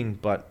dreaming,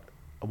 but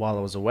while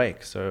I was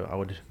awake, so I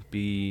would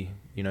be,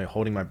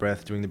 holding my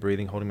breath, doing the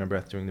breathing, holding my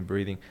breath, doing the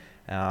breathing,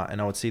 and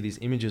I would see these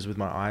images with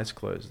my eyes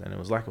closed, and it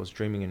was like I was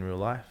dreaming in real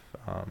life.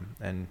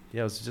 And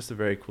yeah, it was just a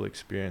very cool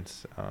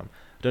experience. I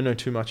don't know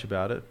too much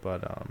about it,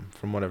 but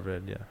from what I've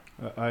read, yeah.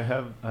 I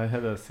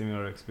had a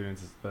similar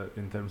experience, but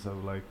in terms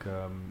of like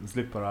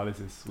sleep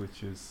paralysis,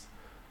 which is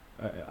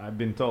I've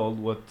been told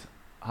what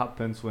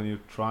happens when you're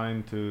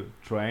trying to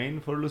train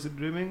for lucid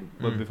dreaming,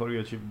 but before you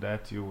achieve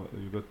that, you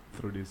go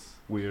through this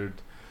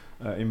weird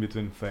in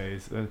between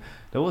phase.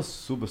 That was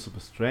super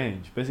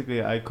strange.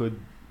 Basically, I could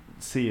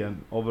see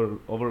an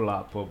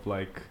overlap of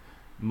like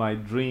my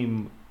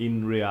dream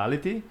in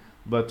reality,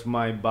 but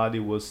my body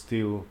was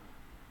still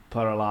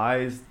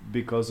paralyzed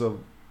because of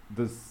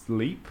the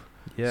sleep.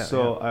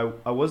 So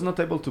I was not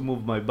able to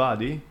move my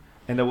body,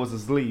 and I was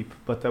asleep,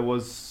 but I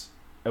was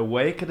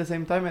awake at the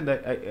same time, and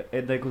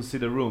I could see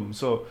the room.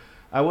 So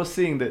I was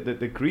seeing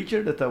the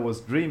creature that I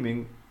was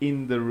dreaming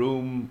in the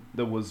room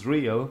that was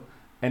real,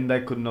 and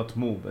I could not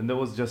move, and that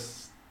was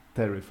just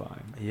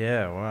terrifying.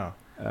 Yeah, wow.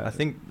 I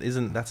think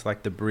that's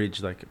like the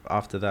bridge. Like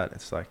after that,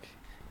 it's like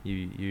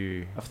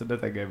you. After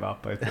that, I gave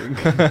up. I think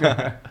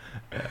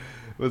it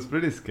was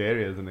pretty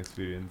scary as an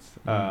experience.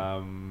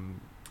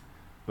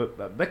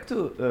 But back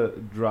to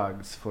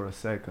drugs for a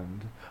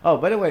second. Oh,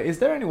 by the way, is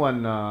there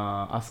anyone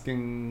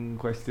asking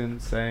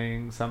questions,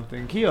 saying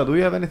something? Kio, do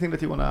you have anything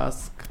that you want to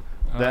ask?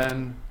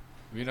 Then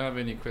we don't have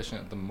any question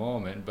at the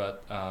moment,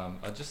 but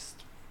I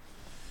just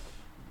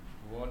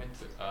wanted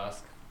to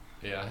ask.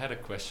 Yeah, I had a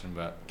question,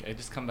 but can you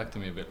just come back to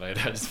me a bit later?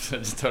 I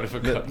just totally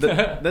forgot.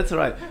 That's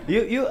right.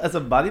 You as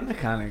a body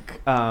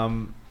mechanic,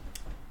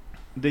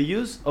 the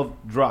use of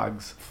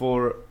drugs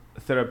for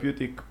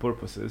therapeutic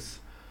purposes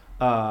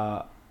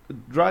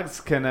drugs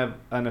can have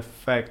an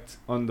effect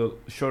on the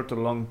short or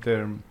long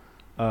term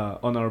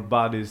on our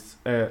bodies,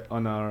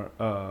 on our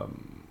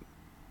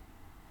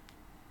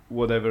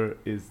whatever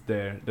is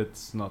there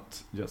that's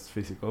not just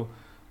physical.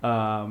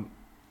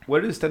 Where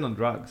do you stand on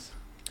drugs?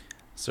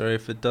 So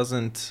if it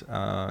doesn't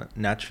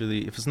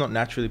if it's not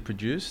naturally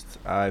produced,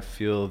 I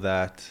feel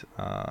that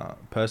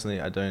personally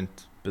I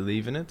don't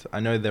believe in it. I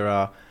know there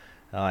are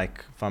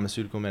like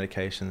pharmaceutical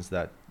medications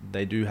that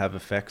they do have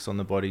effects on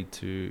the body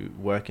to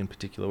work in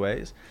particular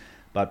ways,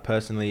 but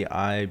personally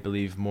I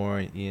believe more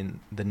in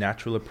the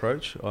natural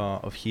approach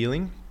of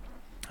healing,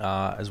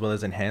 as well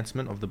as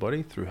enhancement of the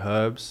body through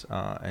herbs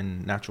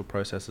and natural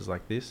processes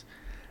like this.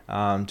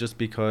 Just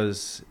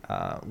because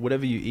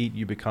whatever you eat,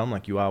 you become,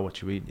 like you are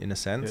what you eat in a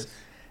sense. Yes.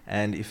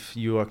 And if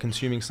you are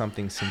consuming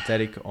something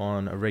synthetic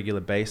on a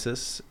regular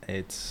basis,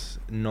 it's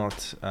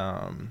not,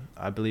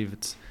 I believe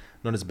it's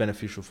not as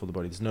beneficial for the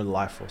body. There's no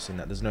life force in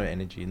that. There's no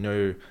energy,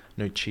 no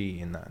chi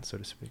in that, so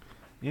to speak.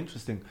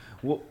 Interesting.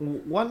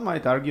 One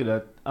might argue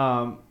that,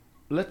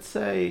 let's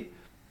say,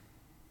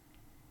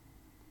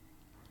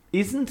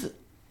 isn't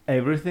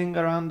everything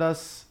around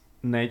us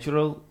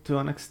natural to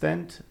an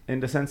extent, in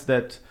the sense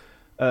that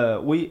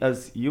we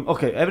as you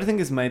everything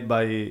is made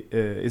by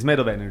is made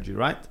of energy,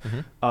 right?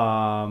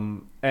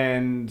 Mm-hmm.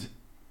 And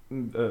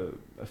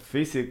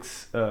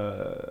physics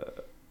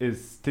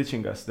is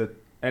teaching us that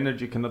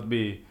energy cannot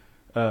be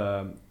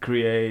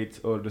created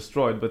or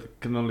destroyed, but it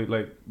can only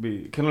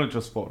can only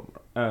transform.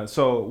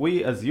 So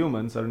we as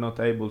humans are not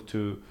able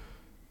to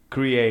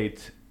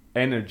create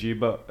energy,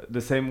 but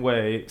the same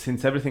way,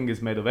 since everything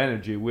is made of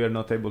energy, we are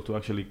not able to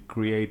actually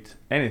create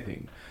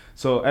anything.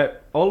 So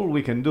all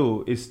we can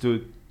do is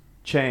to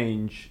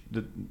change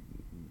the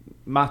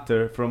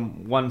matter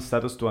from one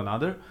status to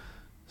another.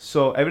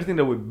 So everything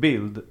that we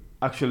build,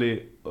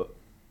 actually,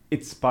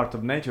 it's part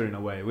of nature in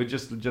a way. We're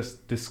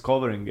just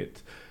discovering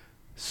it.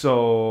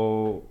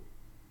 So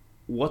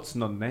what's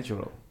not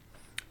natural?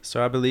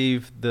 So I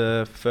believe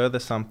the further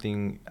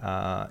something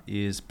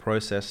is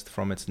processed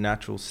from its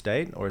natural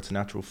state or its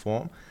natural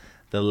form,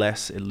 the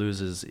less it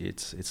loses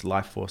its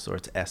life force or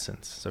its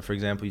essence. So for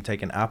example, you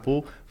take an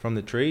apple from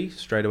the tree,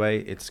 straight away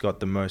it's got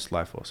the most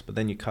life force. But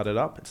then you cut it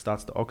up, it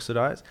starts to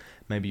oxidize.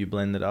 Maybe you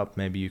blend it up,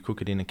 maybe you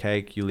cook it in a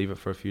cake, you leave it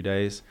for a few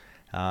days,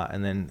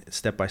 and then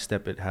step by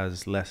step it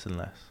has less and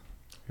less.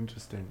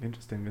 Interesting.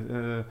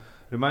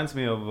 Reminds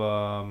me of,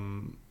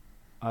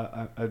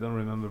 I don't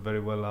remember very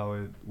well how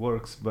it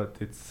works, but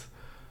it's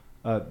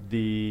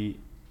the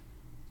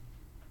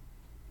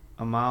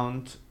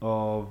amount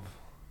of...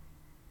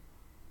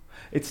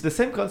 It's the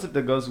same concept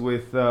that goes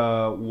with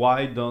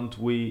why don't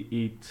we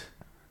eat...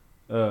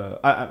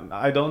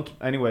 I don't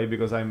anyway,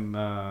 because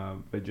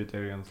I'm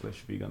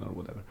vegetarian/vegan or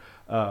whatever.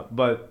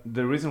 But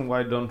the reason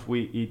why don't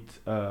we eat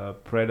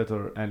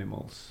predator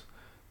animals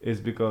is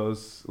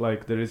because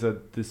there is a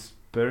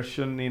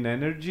dispersion in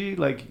energy.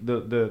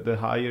 The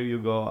higher you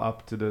go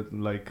up to the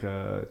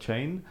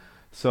chain.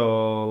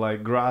 So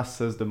grass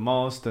has the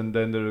most, and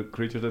then the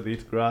creature that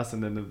eats grass,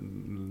 and then the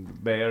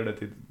bear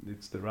that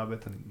eats the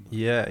rabbit. And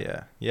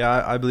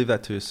I believe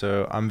that too.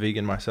 So I'm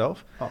vegan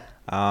myself.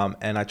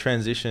 And I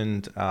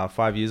transitioned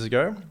 5 years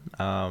ago.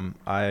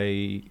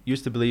 I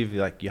used to believe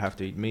you have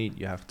to eat meat,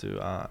 you have to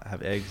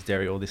have eggs,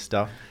 dairy, all this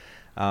stuff.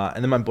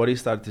 And then my body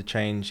started to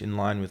change in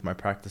line with my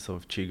practice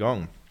of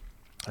Qigong.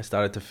 I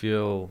started to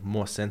feel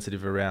more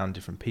sensitive around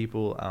different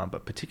people,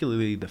 but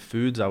particularly the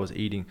foods I was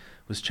eating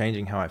was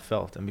changing how I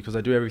felt. And because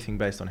I do everything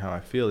based on how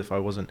I feel, if I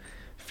wasn't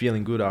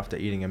feeling good after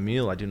eating a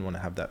meal, I didn't want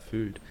to have that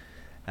food.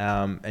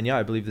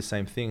 I believe the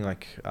same thing.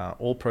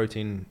 All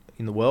protein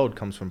in the world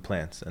comes from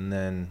plants, and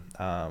then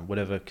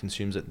whatever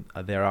consumes it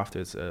thereafter,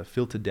 it's a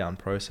filtered down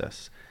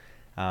process.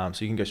 So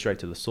you can go straight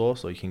to the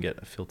source, or you can get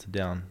a filtered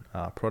down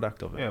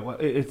product of it. Yeah, well,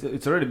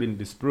 it's already been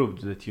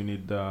disproved that you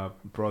need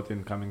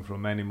protein coming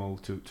from animal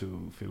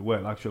to feel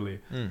well. Actually,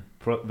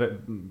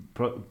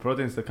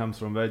 proteins that comes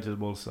from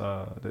vegetables,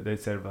 they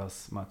serve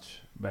us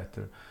much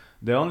better.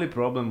 The only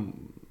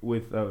problem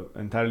with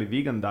entirely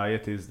vegan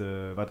diet is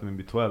the vitamin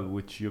B12,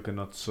 which you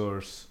cannot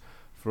source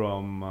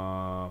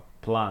from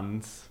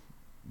plants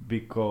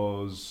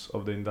because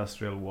of the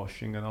industrial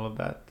washing and all of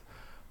that.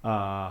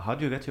 How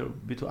do you get your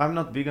B12? I'm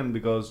not vegan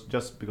because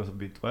of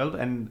B12,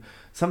 and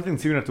something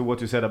similar to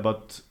what you said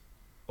about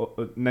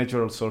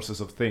natural sources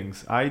of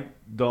things. I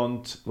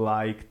don't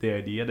like the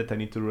idea that I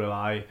need to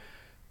rely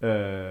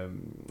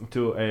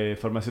to a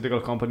pharmaceutical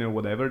company or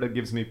whatever that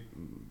gives me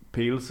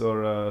pills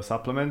or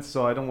supplements.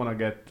 So I don't want to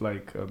get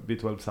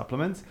B12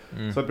 supplements.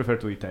 So I prefer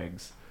to eat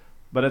eggs.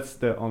 But that's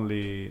the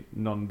only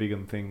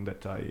non-vegan thing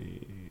that I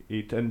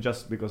eat, and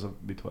just because of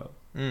B12.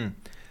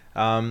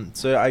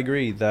 So I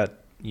agree that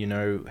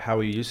how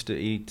we used to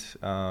eat,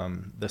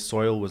 the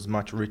soil was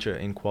much richer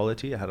in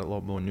quality. It had a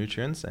lot more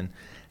nutrients, and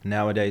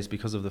nowadays,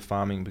 because of the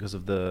farming, because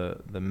of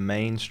the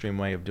mainstream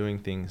way of doing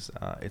things,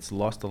 it's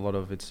lost a lot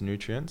of its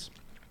nutrients.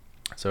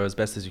 So as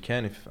best as you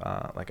can, if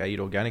I eat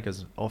organic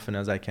as often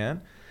as I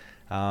can,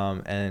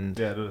 and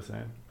Yeah, I do the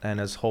same. and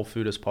as whole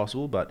food as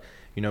possible. But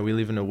we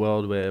live in a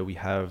world where we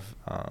have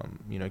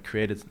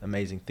created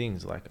amazing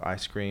things like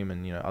ice cream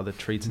and other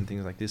treats and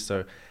things like this.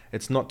 So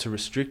it's not to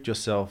restrict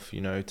yourself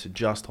to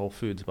just whole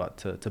foods, but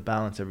to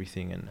balance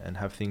everything and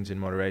have things in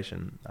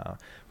moderation.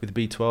 With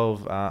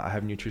B12, I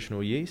have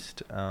nutritional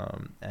yeast,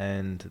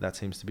 and that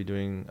seems to be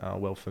doing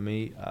well for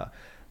me.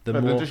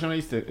 But nutritional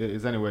yeast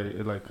is anyway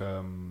like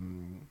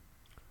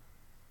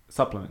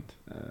supplement.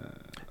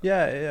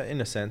 Yeah,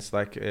 in a sense,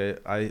 like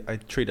I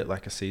treat it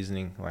like a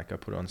seasoning, like I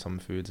put it on some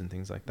foods and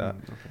things like that.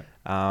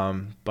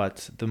 Okay.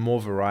 But the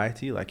more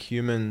variety, like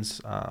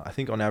humans, I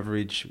think on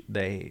average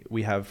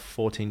we have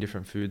 14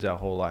 different foods our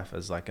whole life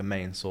as like a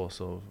main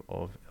source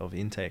of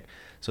intake.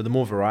 So the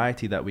more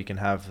variety that we can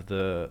have,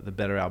 the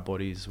better our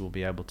bodies will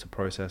be able to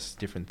process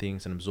different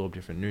things and absorb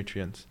different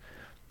nutrients.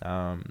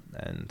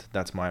 And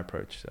that's my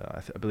approach.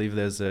 I believe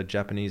there's a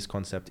Japanese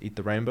concept, eat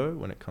the rainbow,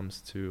 when it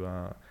comes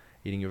to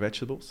eating your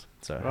vegetables.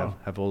 So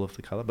have all of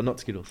the color, but not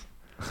Skittles.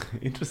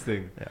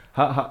 Interesting. Yeah.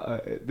 How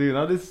do you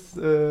know this?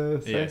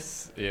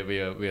 Yes. Yeah,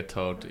 we are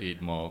told to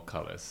eat more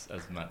colors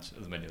as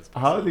many as possible.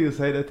 How do you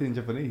say that in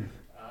Japanese?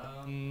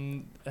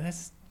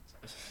 That's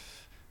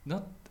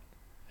not.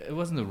 It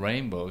wasn't a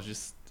rainbow.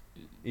 Just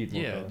Eat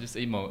more colors. just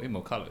eat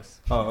more colors.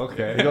 Oh,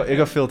 okay. It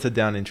got filtered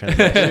down in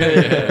translation.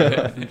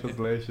 Yeah. In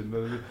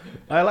translation.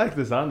 I like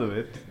the sound of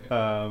it.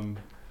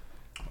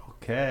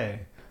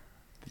 Okay.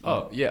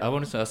 Oh yeah, I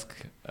wanted to ask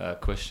a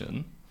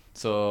question.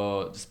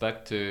 So just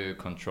back to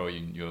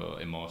controlling your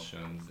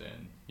emotions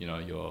and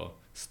your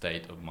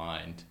state of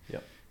mind.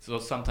 Yep. So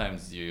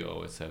sometimes you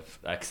always have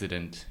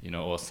accident,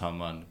 or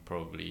someone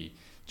probably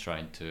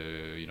trying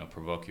to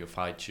provoke you,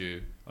 fight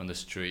you on the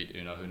street,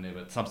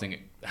 something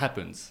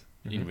happens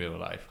in real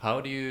life. How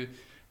do you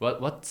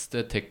what's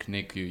the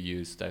technique you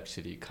use to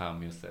actually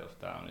calm yourself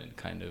down and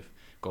kind of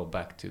go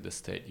back to the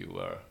state you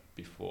were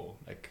before,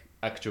 like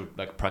actual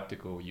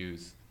practical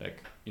use,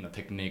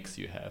 techniques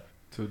you have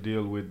to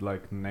deal with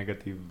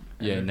negative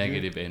energy?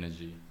 Negative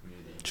energy.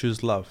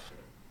 Choose love,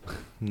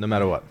 no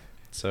matter what.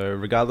 So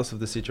regardless of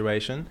the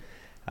situation,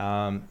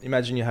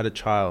 imagine you had a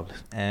child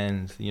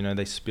and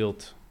they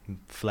spilt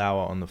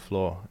flour on the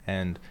floor,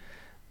 and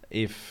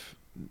if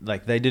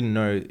they didn't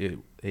know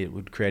it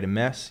would create a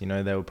mess,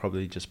 they were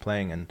probably just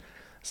playing. And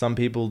some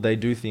people, they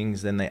do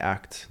things, then they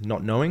act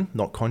not knowing,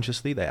 not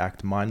consciously, they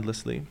act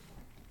mindlessly.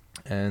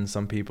 And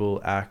some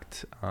people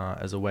act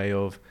as a way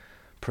of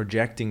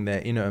projecting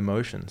their inner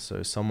emotions.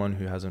 So someone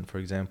who hasn't, for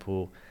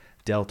example,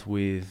 dealt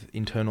with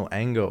internal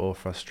anger or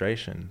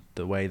frustration,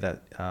 the way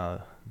that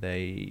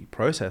they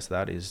process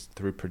that is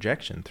through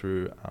projection,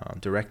 through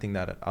directing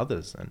that at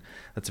others. And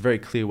that's a very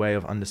clear way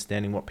of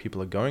understanding what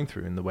people are going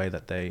through in the way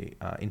that they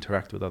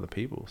interact with other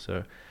people.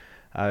 So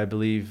I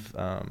believe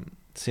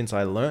since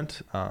I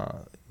learnt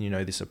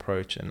this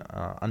approach and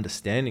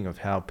understanding of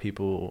how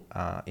people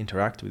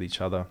interact with each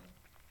other,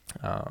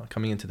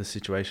 coming into the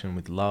situation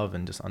with love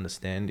and just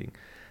understanding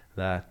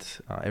that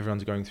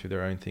everyone's going through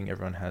their own thing,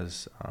 everyone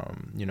has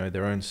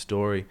their own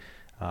story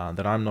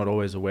that I'm not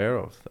always aware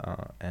of,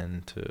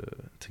 and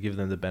to give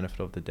them the benefit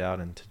of the doubt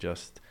and to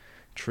just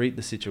treat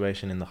the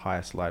situation in the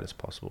highest light as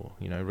possible.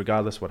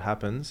 Regardless what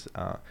happens,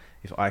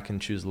 if I can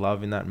choose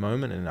love in that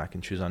moment and I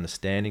can choose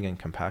understanding and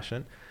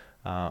compassion,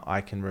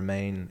 I can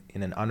remain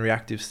in an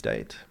unreactive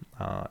state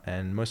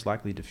and most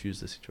likely diffuse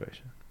the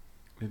situation.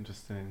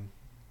 Interesting.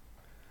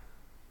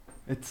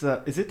 It's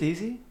is it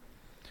easy?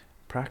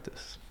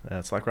 Practice.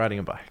 It's like riding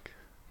a bike.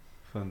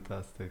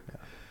 Fantastic. Yeah.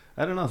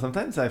 I don't know.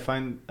 Sometimes I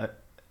find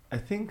I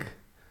think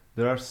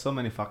there are so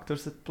many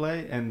factors at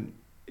play, and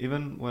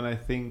even when I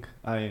think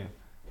I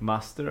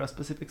master a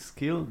specific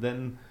skill,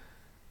 then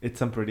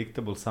it's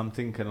unpredictable.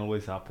 Something can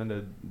always happen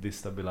that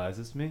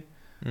destabilizes me.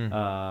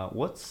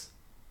 What's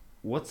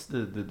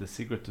the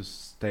secret to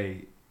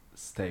stay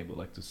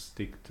stable, to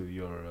stick to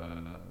your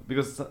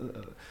because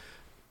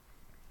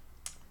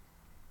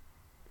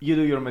you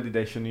do your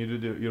meditation, you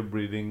do your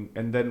breathing,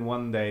 and then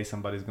one day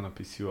somebody's gonna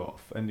piss you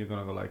off and you're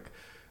gonna go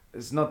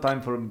it's not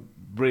time for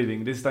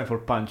breathing, this is time for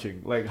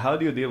punching. How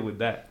do you deal with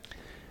that?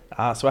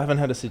 So I haven't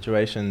had a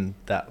situation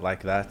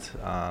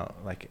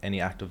like any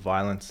act of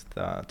violence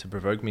to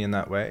provoke me in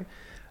that way.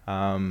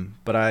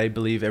 But I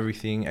believe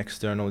everything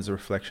external is a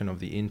reflection of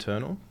the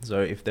internal.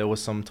 So if there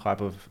was some type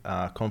of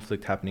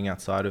conflict happening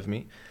outside of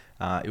me,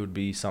 it would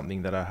be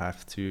something that I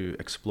have to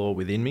explore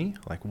within me,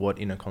 like what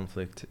inner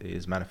conflict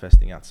is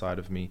manifesting outside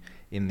of me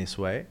in this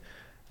way.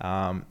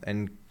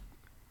 And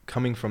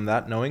coming from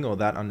that knowing or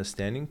that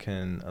understanding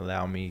can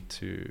allow me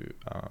to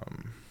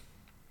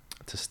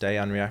stay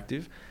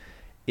unreactive.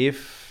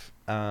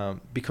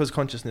 Because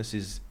consciousness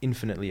is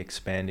infinitely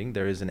expanding,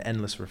 there is an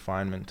endless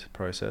refinement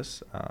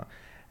process.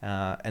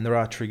 And there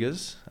are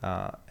triggers,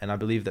 and I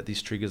believe that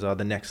these triggers are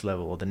the next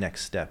level or the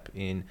next step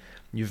in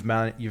you've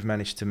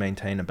managed to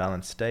maintain a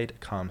balanced state, a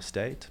calm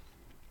state,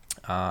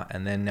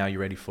 and then now you're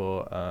ready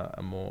for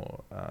a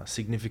more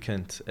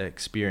significant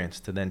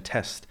experience to then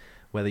test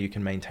whether you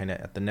can maintain it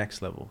at the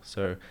next level.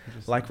 So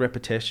like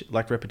repetition,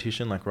 like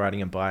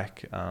riding a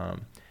bike,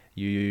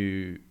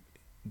 you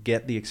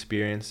get the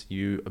experience,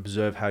 you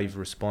observe how you've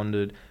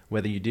responded,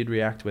 whether you did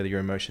react, whether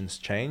your emotions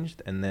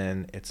changed, and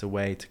then it's a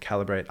way to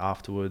calibrate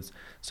afterwards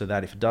so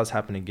that if it does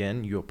happen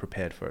again, you're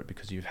prepared for it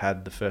because you've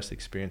had the first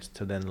experience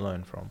to then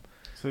learn from.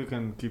 So you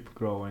can keep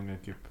growing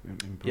and keep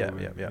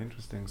improving. Yeah.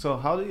 Interesting. So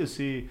how do you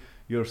see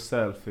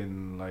yourself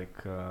in like,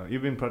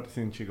 you've been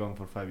practicing Qigong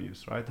for 5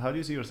 years, right? How do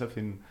you see yourself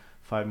in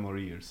 5 more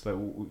years? Like,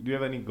 do you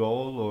have any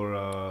goal or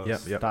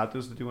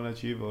status that you want to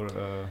achieve? Or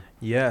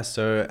Yeah,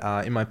 so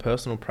in my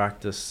personal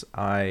practice,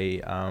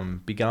 I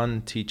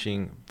begun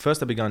teaching.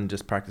 First, I begun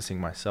just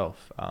practicing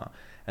myself.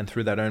 And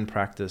through that own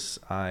practice,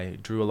 I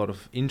drew a lot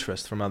of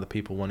interest from other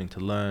people wanting to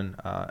learn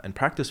and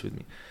practice with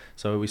me.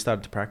 So we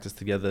started to practice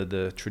together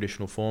the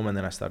traditional form, and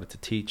then I started to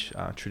teach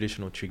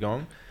traditional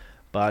Qigong.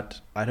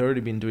 But I'd already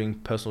been doing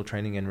personal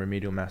training and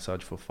remedial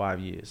massage for 5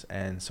 years.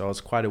 And so I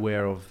was quite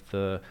aware of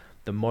the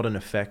modern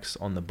effects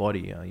on the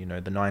body,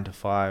 the 9 to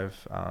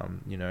 5,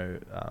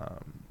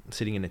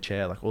 sitting in a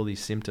chair, like all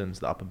these symptoms,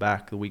 the upper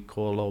back, the weak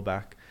core, lower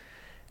back.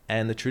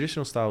 And the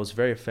traditional style was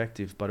very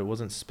effective, but it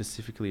wasn't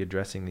specifically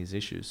addressing these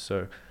issues.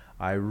 So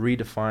I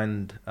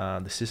redefined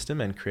the system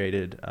and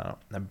created a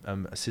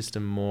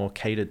system more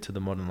catered to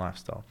the modern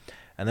lifestyle.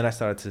 And then I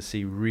started to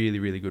see really,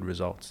 really good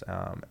results.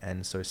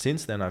 And so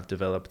since then, I've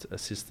developed a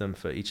system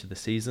for each of the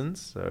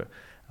seasons. So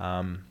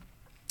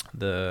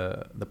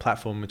the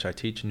platform which I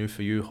teach, New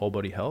For You Whole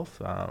Body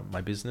Health, my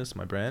business,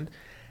 my brand,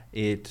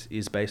 it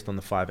is based on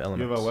the 5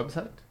 elements. You have a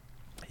website?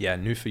 Yeah,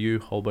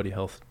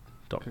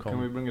 newforyouwholebodyhealth.com. Can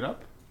we bring it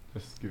up?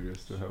 Just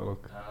curious to have a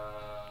look.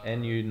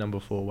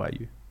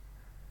 NU4YU.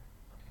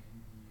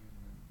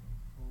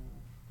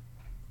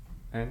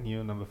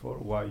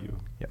 NU4YU.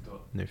 Yeah,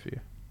 New For You.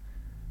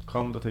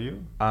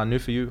 Com.au? New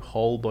For You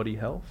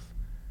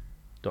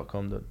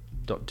wholebodyhealth.com.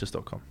 Just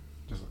 .com.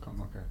 Just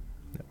 .com, okay.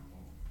 Yeah.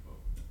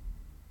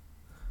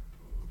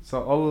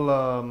 So all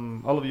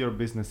of your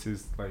business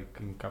is like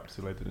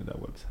encapsulated in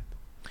that website.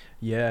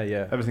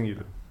 Yeah. Everything you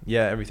do.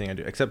 Yeah, everything I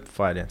do except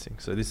fire dancing.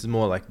 So this is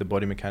more like the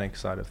body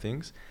mechanics side of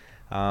things,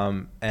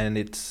 and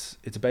it's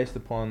based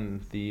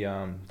upon the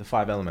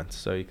 5 elements.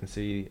 So you can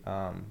see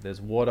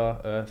there's water,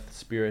 earth,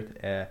 spirit,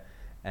 air,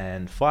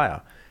 and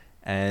fire,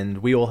 and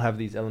we all have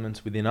these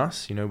elements within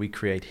us. We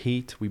create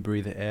heat, we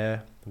breathe the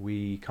air,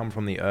 we come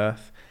from the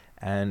earth,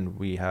 and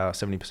we are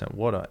 70%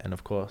 water, and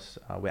of course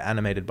we're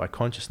animated by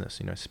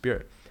consciousness,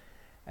 spirit.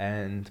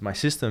 And my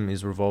system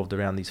is revolved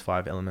around these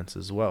 5 elements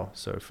as well.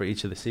 So for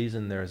each of the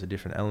season, there is a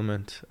different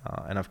element,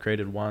 and I've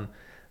created one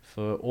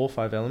for all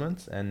 5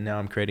 elements. And now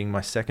I'm creating my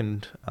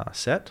second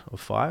set of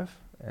 5.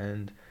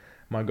 And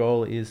my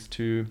goal is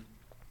to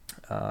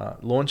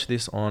launch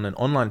this on an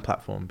online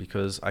platform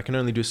because I can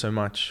only do so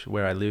much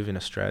where I live in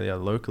Australia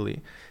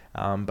locally,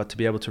 but to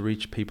be able to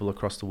reach people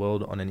across the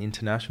world on an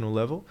international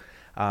level,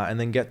 and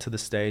then get to the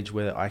stage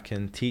where I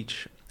can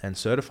teach and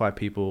certify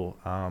people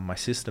my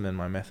system and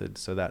my method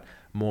so that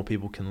more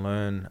people can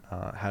learn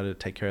how to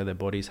take care of their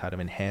bodies, how to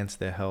enhance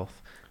their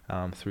health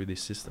through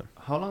this system.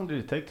 How long did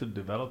it take to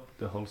develop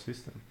the whole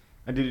system?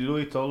 And did you do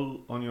it all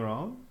on your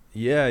own?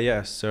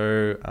 Yeah.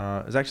 So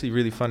it's actually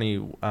really funny.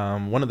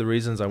 One of the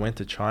reasons I went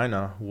to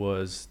China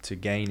was to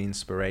gain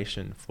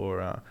inspiration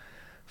for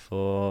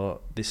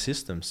this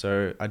system.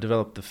 So I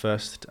developed the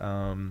first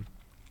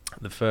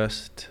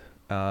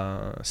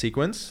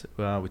sequence,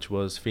 which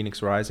was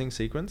Phoenix Rising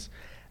sequence,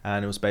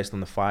 and it was based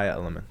on the fire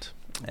element.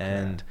 Okay.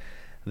 And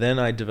then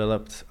I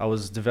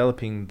was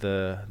developing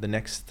the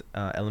next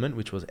element,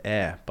 which was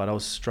air, but I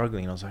was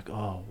struggling. I was like,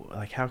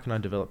 how can I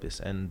develop this?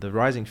 And the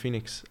Rising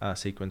Phoenix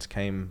sequence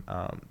came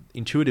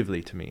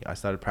intuitively to me. I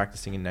started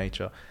practicing in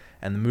nature,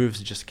 and the moves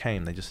just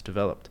came. They just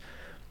developed.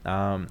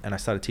 And I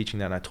started teaching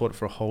that, and I taught it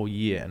for a whole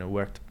year, and it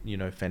worked,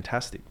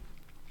 fantastic.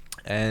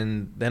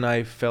 And then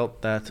I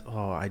felt that,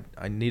 I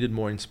needed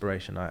more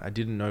inspiration. I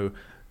didn't know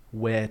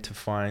where to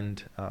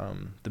find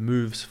the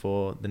moves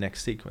for the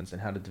next sequence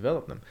and how to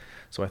develop them.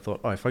 So I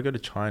thought, if I go to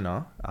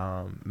China,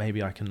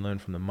 maybe I can learn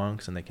from the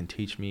monks and they can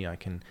teach me, I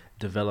can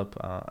develop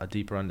a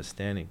deeper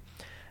understanding.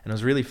 And it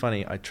was really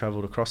funny. I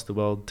traveled across the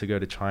world to go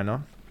to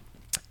China,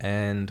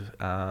 and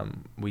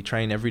we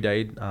train every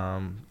day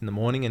in the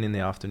morning and in the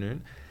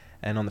afternoon.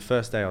 And on the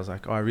first day, I was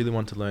like, I really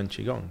want to learn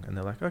Qigong. And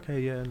they're like, okay,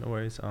 yeah, no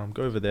worries.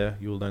 Go over there.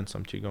 You'll learn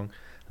some Qigong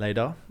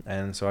later.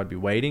 And so I'd be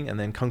waiting, and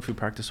then Kung Fu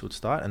practice would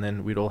start, and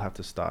then we'd all have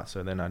to start.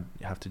 So then I'd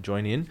have to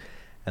join in,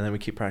 and then we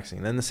keep practicing.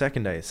 And then the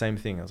second day, same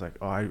thing. I was like,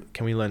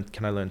 can I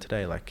learn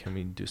today? Like, can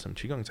we do some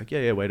Qigong? It's like,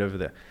 yeah, wait over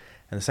there.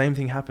 And the same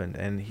thing happened.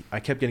 And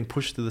I kept getting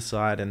pushed to the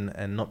side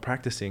and not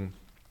practicing,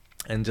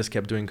 and just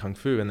kept doing Kung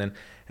Fu. And then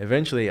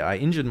eventually I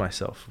injured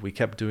myself. We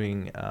kept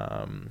doing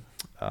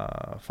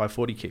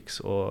 540 kicks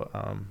or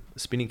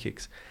spinning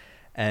kicks,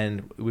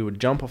 and we would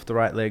jump off the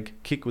right leg,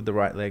 kick with the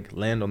right leg,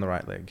 land on the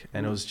right leg.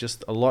 And it was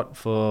just a lot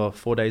for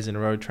 4 days in a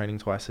row, training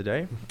twice a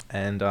day.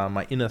 And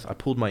I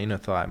pulled my inner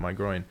thigh, my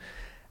groin.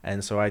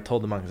 And so I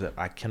told the monks that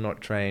I cannot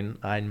train.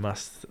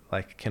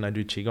 Can I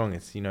do Qigong?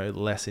 It's,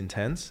 less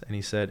intense. And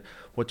he said,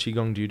 what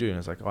Qigong do you do? And I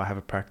was like, I have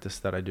a practice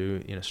that I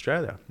do in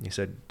Australia. And he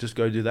said, just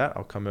go do that.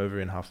 I'll come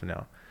over in half an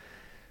hour.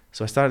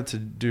 So I started to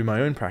do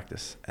my own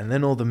practice, and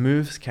then all the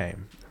moves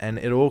came, and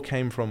it all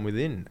came from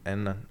within.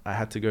 And I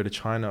had to go to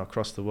China,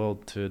 across the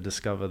world, to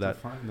discover To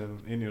find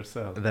them in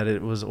yourself. that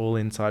it was all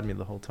inside me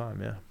the whole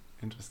time. Yeah.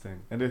 Interesting.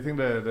 And do you think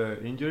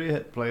the injury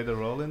had played a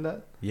role in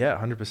that? Yeah,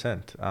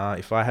 100%.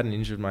 If I hadn't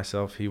injured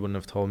myself, he wouldn't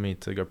have told me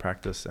to go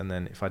practice. And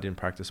then if I didn't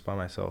practice by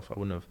myself, I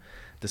wouldn't have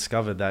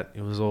discovered that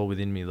it was all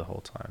within me the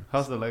whole time.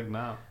 How's the leg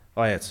now?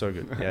 Oh, yeah, it's so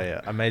good.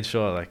 Yeah. I made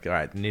sure, like, all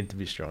right, need to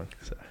be strong.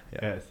 So, yeah.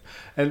 Yes.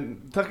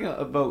 And talking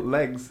about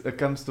legs, it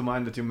comes to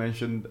mind that you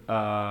mentioned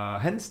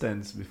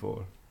handstands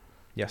before.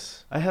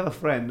 Yes. I have a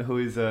friend who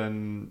is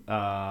an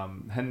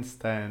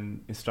handstand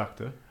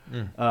instructor,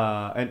 Mm.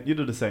 and you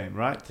do the same,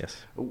 right?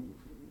 Yes.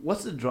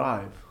 What's the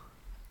drive?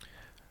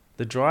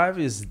 The drive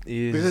is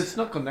Because it's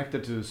not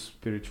connected to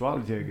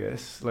spirituality, I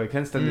guess. Like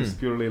handstand is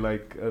purely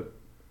like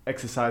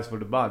exercise for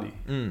the body.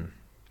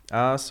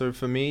 So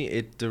for me,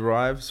 it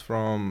derives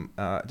from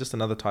just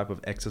another type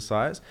of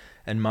exercise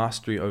and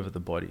mastery over the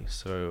body.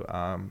 So,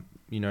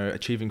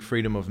 achieving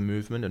freedom of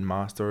movement and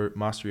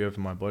mastery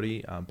over my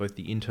body, both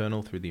the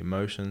internal through the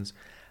emotions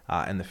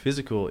and the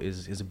physical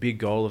is a big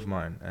goal of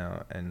mine.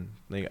 And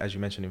like, as you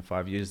mentioned, in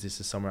 5 years, this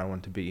is somewhere I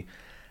want to be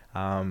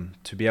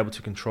able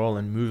to control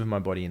and move my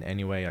body in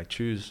any way I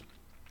choose.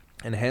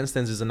 And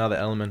handstands is another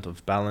element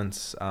of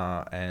balance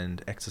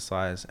and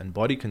exercise and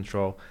body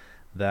control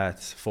that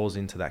falls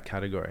into that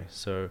category.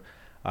 So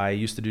I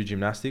used to do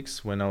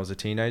gymnastics when I was a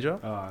teenager.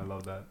 Oh, I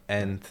love that.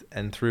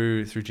 And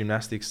through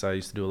gymnastics, I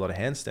used to do a lot of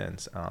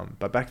handstands.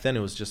 But back then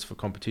it was just for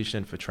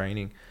competition, for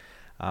training.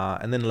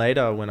 And then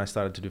later when I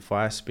started to do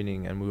fire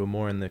spinning and we were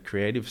more in the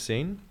creative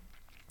scene,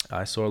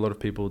 I saw a lot of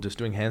people just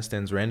doing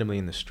handstands randomly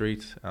in the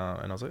street.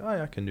 And I was like, oh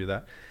yeah, I can do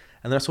that.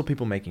 And then I saw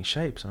people making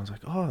shapes and I was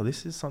like, oh,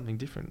 this is something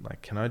different.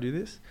 Like, can I do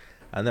this?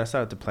 And then I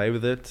started to play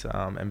with it.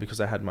 And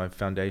because I had my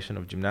foundation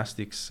of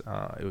gymnastics,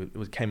 it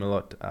became a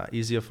lot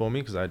easier for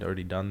me because I'd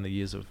already done the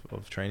years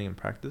of training and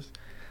practice.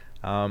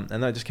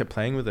 And I just kept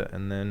playing with it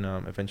and then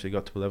eventually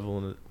got to a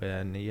level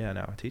where,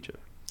 now I teach it.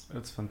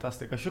 That's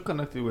fantastic. I should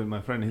connect you with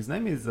my friend. His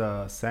name is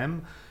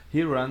Sam.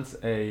 He runs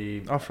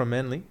a... Oh, from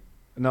Manly?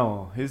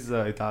 No, he's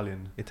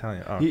Italian.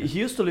 Italian. Oh, okay. He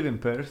used to live in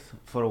Perth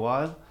for a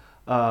while.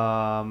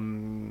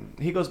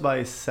 He goes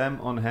by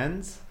Sam on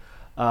Hands.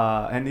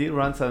 And he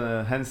runs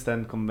a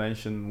handstand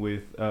convention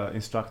with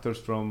instructors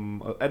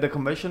from... at the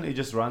convention, he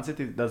just runs it.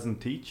 He doesn't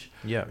teach.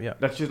 Yeah.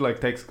 Actually,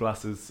 like takes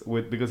classes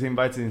because he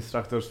invites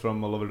instructors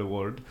from all over the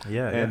world.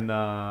 Yeah. And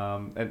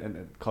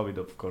COVID,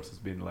 of course, has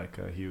been like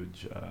a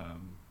huge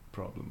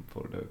problem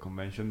for the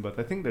convention. But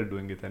I think they're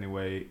doing it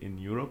anyway in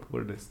Europe,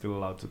 where they're still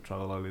allowed to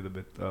travel a little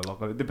bit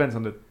locally. It depends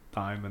on the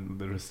time and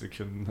the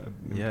restriction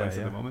in place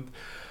at the moment.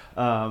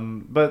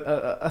 But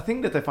a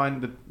thing that I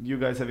find that you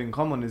guys have in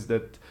common is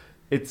that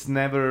it's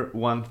never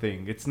one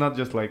thing. It's not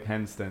just like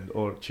handstand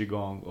or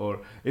qigong,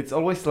 or it's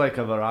always like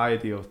a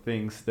variety of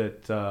things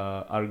that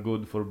are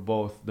good for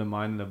both the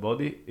mind and the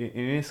body.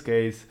 In his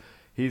case,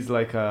 he's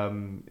like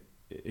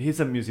he's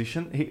a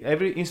musician.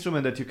 Every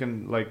instrument that you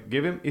can like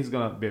give him, he's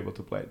gonna be able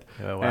to play it.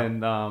 Oh, wow.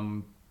 And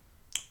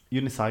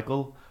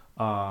unicycle,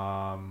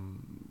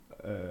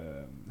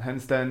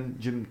 handstand,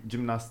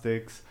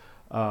 gymnastics.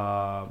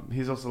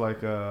 He's also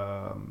like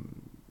a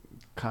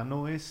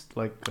canoeist.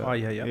 Like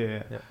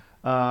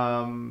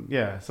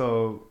yeah.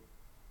 So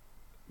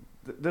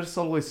there's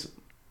always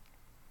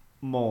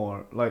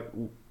more. Like,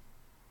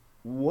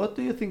 what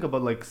do you think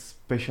about like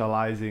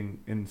specializing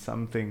in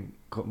something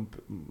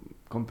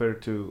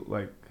compared to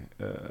like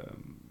a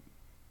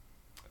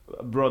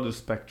broader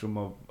spectrum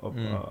of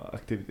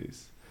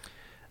activities?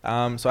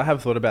 So I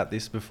have thought about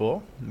this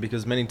before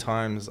because many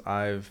times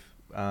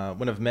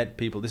when I've met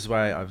people, this is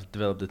why I've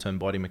developed the term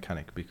body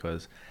mechanic,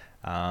 because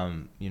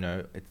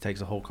it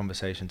takes a whole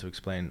conversation to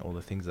explain all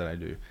the things that I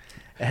do.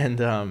 And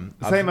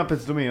same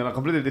happens to me on a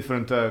completely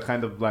different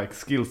kind of like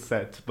skill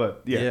set,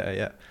 but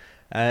yeah.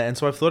 And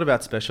so I've thought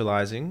about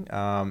specializing,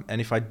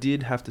 and if I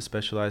did have to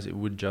specialize, it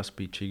would just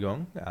be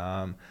qigong.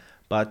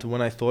 But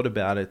when I thought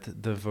about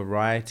it, the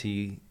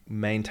variety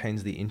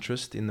maintains the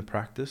interest in the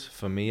practice,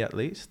 for me at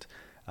least.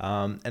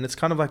 And it's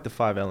kind of like the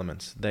 5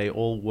 elements. They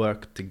all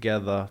work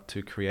together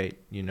to create,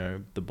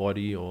 the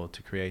body, or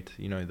to create,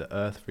 the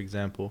earth, for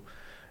example.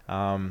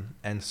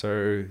 And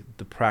so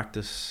the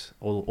practice,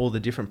 all the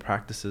different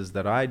practices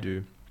that I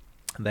do,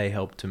 they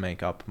help to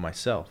make up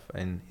myself,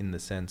 and in the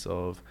sense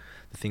of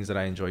the things that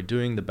I enjoy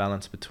doing, the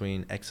balance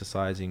between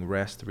exercising,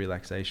 rest,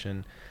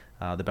 relaxation,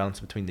 the balance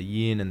between the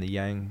yin and the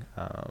yang.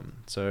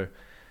 So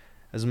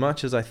as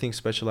much as I think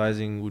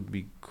specializing would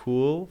be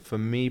cool, for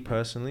me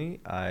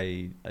personally,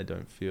 I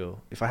don't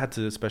feel, if I had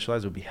to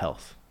specialize, it would be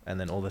health, and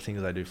then all the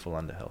things I do fall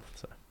under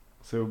health.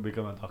 So you'll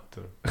become a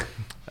doctor.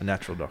 A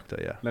natural doctor,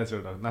 yeah.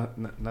 Natural doctor.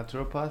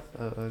 Naturopath?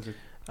 Is it?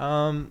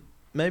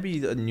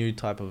 Maybe a new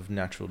type of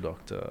natural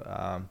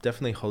doctor.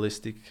 Definitely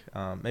holistic.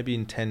 Maybe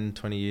in 10,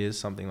 20 years,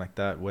 something like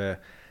that, where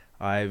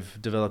I've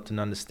developed an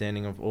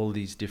understanding of all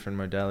these different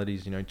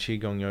modalities,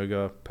 qigong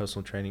yoga,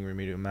 personal training,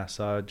 remedial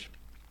massage.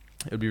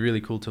 It would be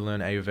really cool to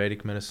learn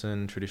Ayurvedic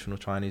medicine, traditional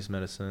Chinese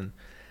medicine,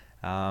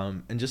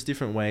 and just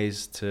different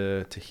ways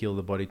to heal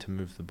the body, to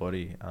move the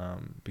body.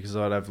 Because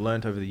what I've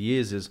learned over the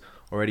years is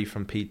already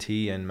from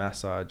PT and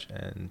massage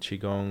and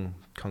Qigong,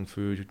 Kung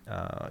Fu,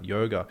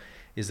 yoga,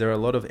 is there are a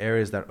lot of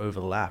areas that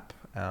overlap.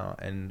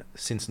 And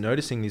since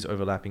noticing these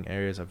overlapping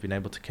areas, I've been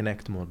able to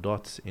connect more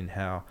dots in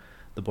how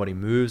the body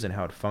moves and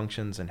how it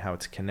functions and how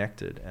it's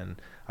connected.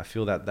 And I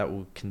feel that that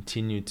will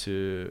continue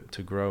to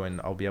grow,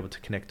 and I'll be able to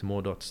connect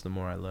more dots the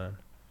more I learn.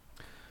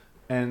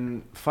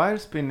 And fire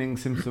spinning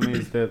seems to me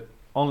is the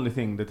only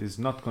thing that is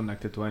not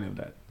connected to any of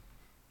that.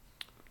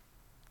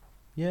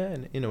 Yeah,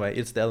 in a way,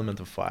 it's the element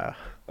of fire.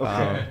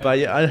 Okay. But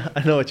yeah,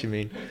 I know what you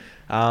mean.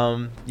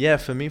 Yeah,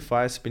 for me,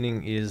 fire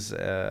spinning is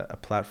a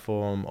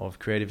platform of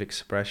creative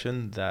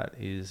expression that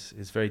is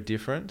very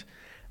different.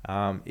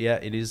 Yeah,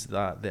 it is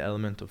the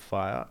element of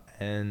fire.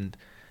 And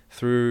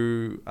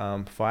through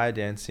fire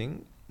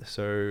dancing,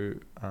 so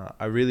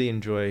I really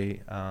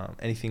enjoy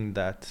anything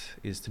that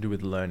is to do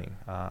with learning.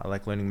 I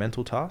like learning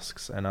mental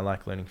tasks, and I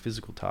like learning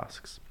physical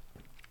tasks.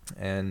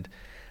 And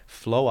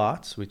flow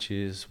arts, which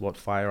is what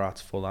fire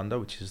arts fall under,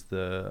 which is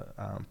the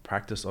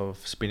practice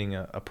of spinning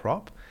a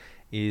prop,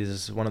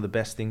 is one of the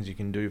best things you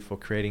can do for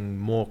creating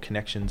more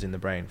connections in the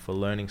brain, for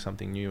learning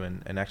something new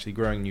and actually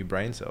growing new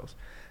brain cells.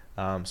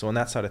 So on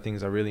that side of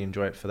things, I really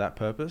enjoy it for that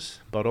purpose,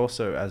 but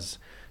also as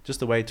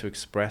just a way to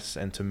express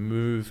and to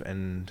move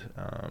and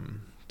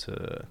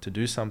to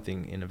do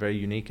something in a very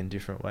unique and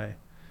different way.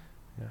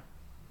 Yeah.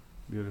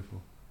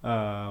 Beautiful.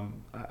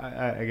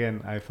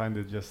 I find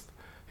it just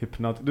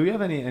hypnotic. Do you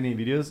have any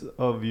videos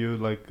of you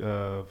like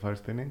fire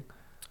spinning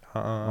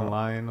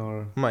online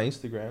or? My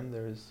Instagram,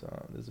 there's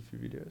a few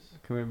videos.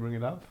 Can we bring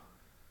it up?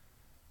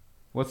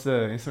 What's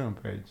the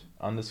Instagram page?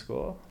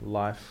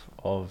 _Life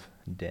of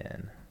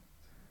Dan.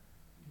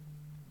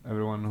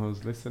 Everyone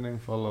who's listening,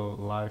 follow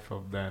Life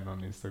of Dan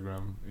on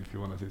Instagram if you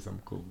want to see some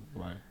cool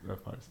fire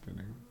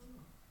spinning.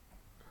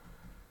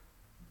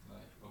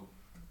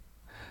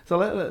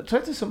 So try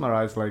to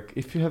summarize, like,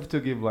 if you have to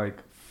give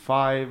like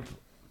 5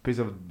 pieces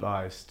of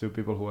advice to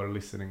people who are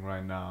listening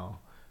right now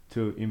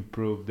to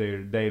improve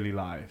their daily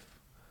life,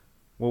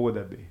 what would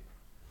that be?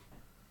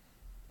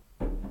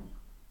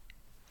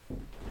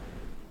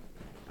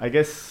 I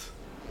guess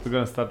we're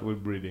gonna start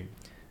with breathing.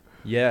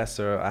 Yeah,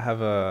 so I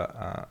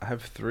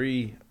have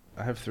three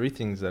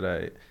things that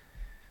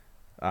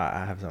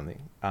I have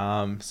something.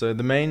 So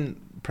the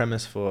main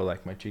premise for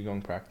like my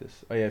Qigong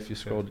practice. Oh yeah, if you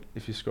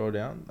scroll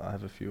down, I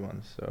have a few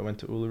ones. So I went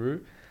to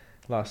Uluru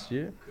last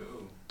year.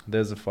 Cool.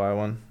 There's a fire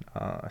one.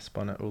 I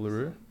spun at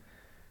Uluru.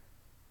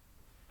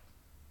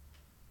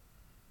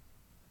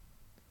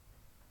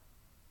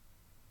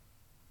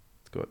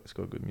 It's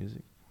got good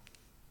music.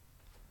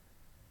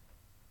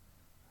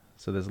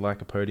 So there's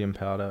like a podium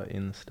powder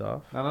in the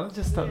stuff. No, let's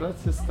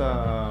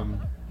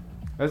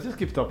just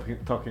keep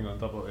talking on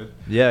top of it.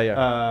 Yeah.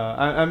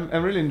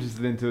 I'm really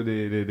interested into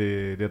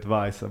the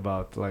advice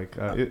about like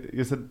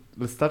you said.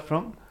 Let's start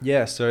from.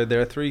 Yeah. So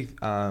there are three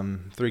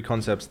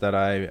concepts that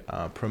I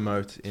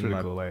promote in really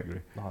my. Cool, I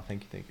agree. Oh,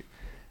 thank you.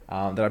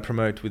 That I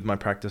promote with my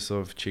practice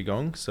of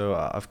Qigong. So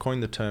I've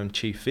coined the term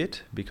Qi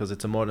Fit because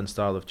it's a modern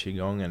style of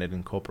Qigong, and it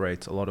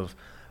incorporates a lot of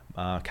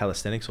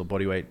calisthenics or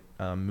bodyweight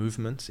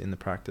movements in the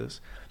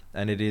practice.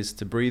 And it is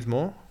to breathe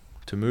more,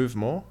 to move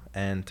more,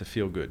 and to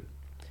feel good.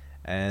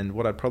 And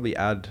what I'd probably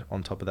add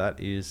on top of that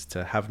is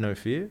to have no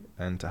fear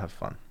and to have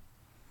fun.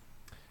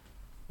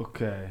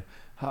 Okay.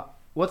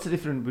 What's the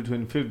difference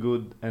between feel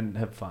good and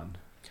have fun?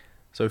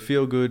 So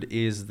feel good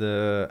is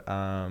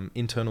the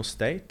internal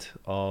state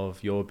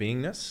of your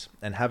beingness,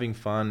 and having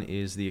fun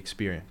is the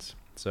experience.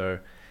 So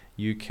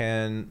they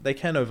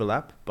can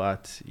overlap,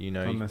 but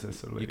Not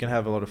necessarily. you can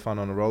have a lot of fun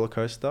on a roller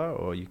coaster,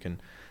 or you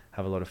can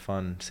have a lot of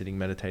fun sitting,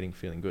 meditating,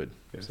 feeling good.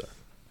 Yes. So.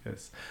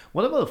 Yes.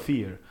 What about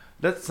fear?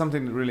 That's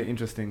something really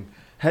interesting.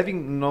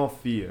 Having no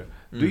fear.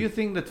 Do you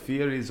think that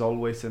fear is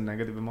always a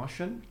negative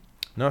emotion?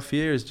 No,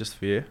 fear is just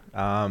fear.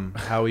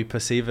 How we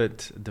perceive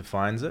it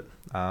defines it.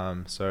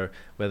 So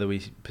whether we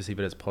perceive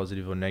it as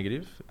positive or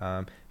negative,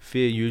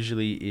 fear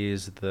usually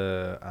is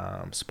the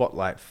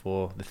spotlight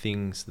for the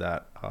things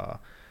that are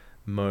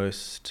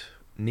most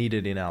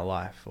needed in our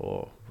life,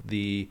 or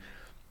the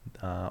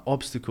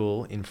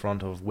obstacle in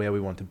front of where we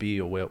want to be,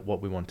 or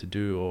what we want to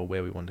do, or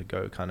where we want to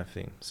go, kind of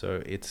thing.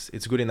 So it's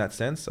good in that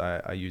sense.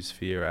 I use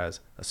fear as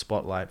a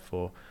spotlight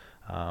for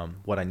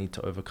what I need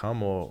to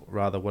overcome, or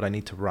rather what I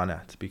need to run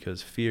at,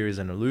 because fear is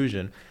an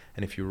illusion,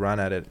 and if you run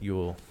at it,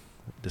 you'll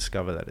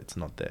discover that it's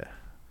not there.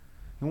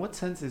 In what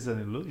sense is an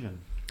illusion?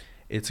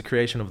 It's a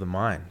creation of the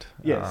mind.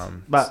 Yes,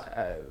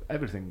 but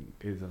everything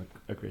is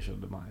a creation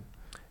of the mind.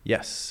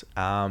 Yes.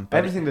 But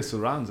everything that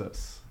surrounds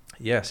us.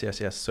 Yes.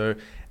 So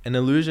an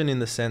illusion in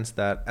the sense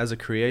that as a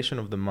creation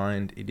of the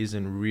mind, it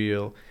isn't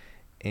real,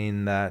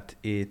 in that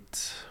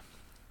it...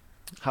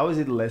 How is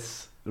it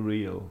less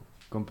real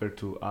compared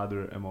to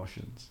other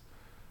emotions?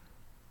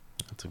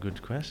 That's a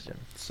good question.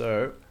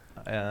 So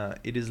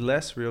it is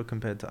less real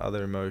compared to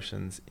other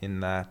emotions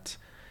in that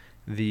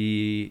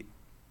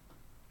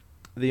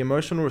The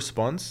emotional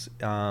response,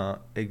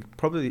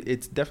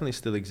 it definitely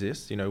still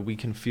exists. You know, we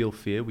can feel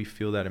fear, we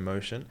feel that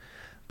emotion,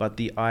 but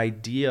the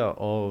idea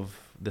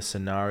of the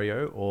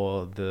scenario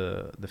or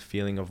the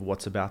feeling of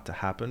what's about to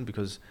happen,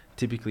 because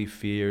typically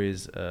fear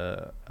is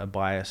a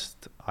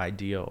biased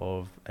idea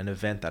of an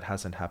event that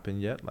hasn't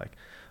happened yet. Like,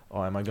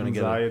 oh, am I going to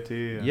get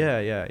anxiety?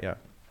 Yeah.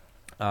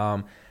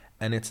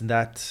 And it's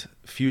that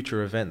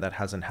future event that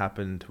hasn't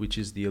happened, which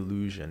is the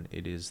illusion.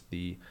 It is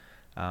the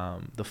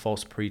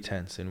false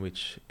pretense in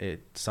which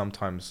it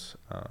sometimes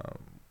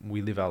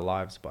we live our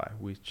lives by,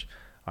 which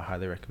I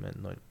highly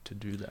recommend not to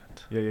do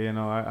that. Yeah, you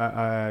know,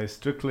 I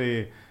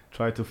strictly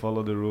try to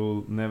follow the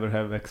rule, never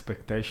have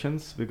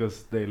expectations,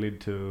 because they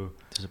lead to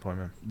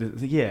disappointment.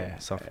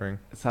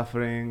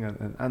 Suffering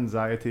and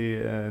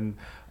anxiety. And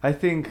I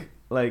think,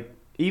 like,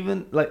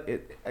 even like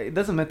it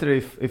doesn't matter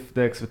if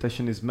the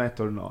expectation is met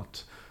or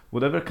not.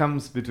 Whatever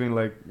comes between,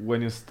 like,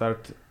 when you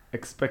start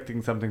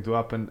expecting something to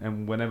happen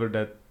and whenever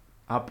that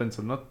happens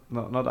or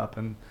not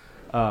happen,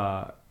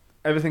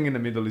 everything in the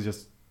middle is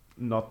just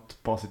not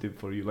positive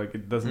for you. Like,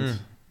 it doesn't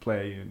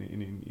play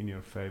in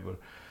your favor.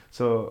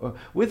 So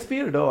with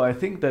fear, though, I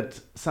think that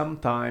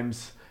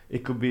sometimes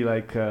it could be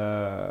like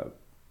an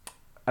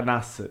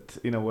asset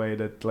in a way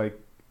that, like,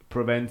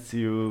 prevents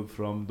you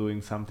from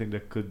doing something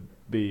that could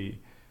be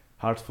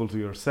harmful to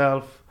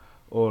yourself,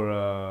 or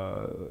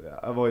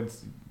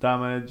avoids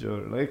damage, or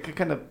like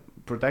kind of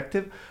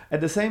protective. At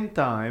the same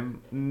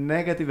time,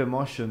 negative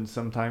emotions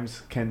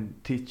sometimes can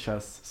teach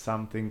us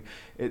something.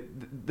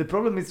 The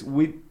problem is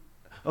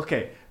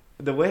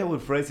the way I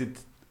would phrase it,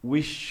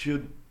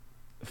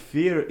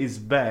 fear is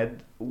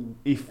bad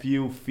if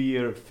you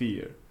fear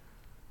fear.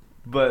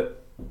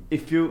 But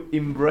if you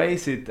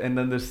embrace it and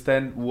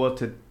understand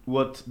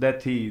what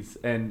that is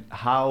and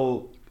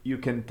how you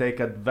can take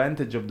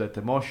advantage of that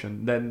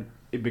emotion, then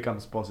it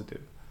becomes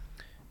positive.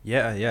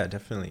 Yeah,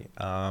 definitely.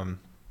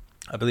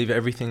 I believe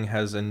everything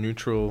is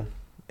neutral,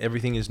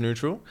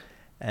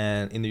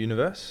 and in the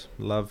universe,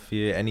 love,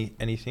 fear,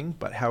 anything,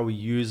 but how we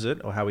use it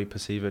or how we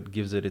perceive it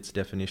gives it its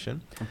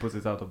definition. And puts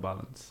it out of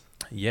balance.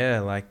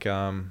 Yeah, like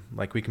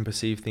we can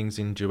perceive things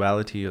in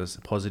duality as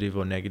positive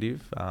or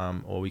negative,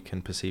 or we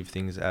can perceive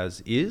things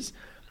as is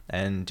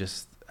and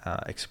just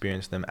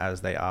experience them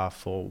as they are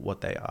for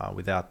what they are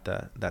without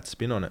that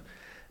spin on it.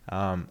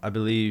 I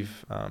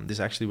believe this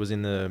actually was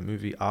in the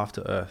movie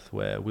After Earth,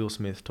 where Will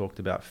Smith talked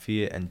about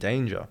fear and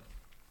danger.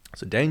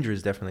 So danger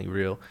is definitely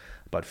real,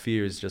 but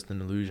fear is just an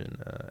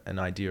illusion, an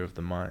idea of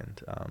the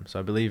mind. So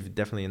I believe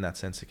definitely in that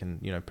sense it can,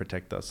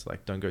 protect us.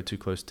 Like, don't go too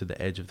close to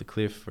the edge of the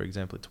cliff. For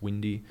example, it's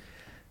windy.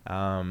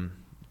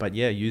 But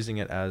yeah, using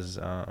it as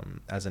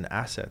an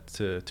asset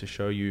to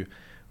show you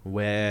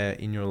where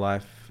in your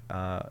life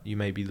you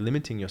may be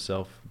limiting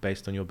yourself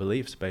based on your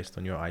beliefs, based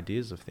on your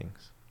ideas of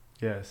things.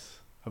 Yes,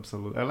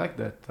 absolutely. I like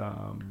that.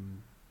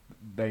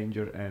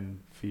 Danger and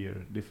fear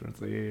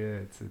differently. Yeah,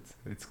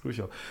 it's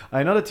crucial.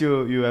 I know that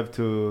you have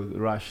to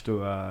rush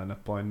to an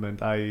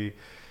appointment. I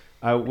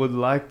would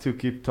like to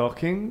keep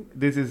talking.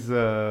 This is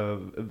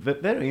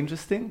very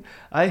interesting.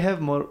 I have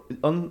more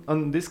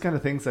on this kind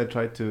of things. I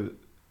try to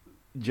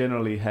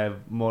generally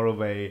have more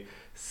of a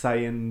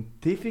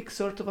scientific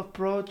sort of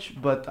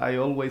approach, but I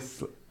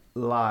always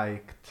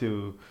like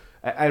to.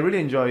 I really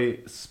enjoy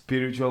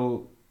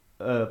spiritual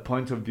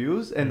point of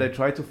views, and I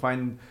try to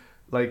find,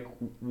 like,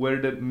 where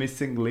the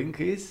missing link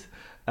is.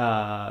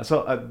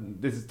 So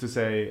this is to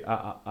say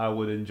I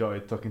would enjoy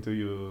talking to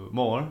you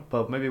more,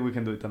 but maybe we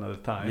can do it another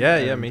time.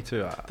 Yeah, me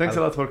too. Thanks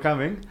a lot for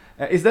coming.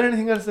 Is there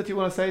anything else that you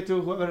want to say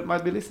to whoever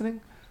might be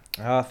listening?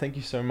 Thank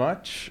you so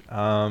much.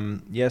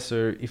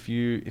 So if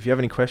you have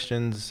any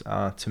questions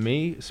to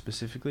me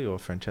specifically or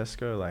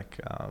Francesco,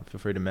 feel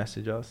free to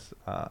message us.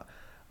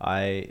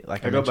 I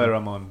go by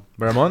Ramon.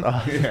 Ramon?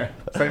 Oh. Yeah,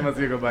 same as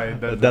you go by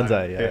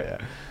Danzai.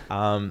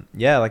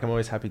 Yeah. Like, I'm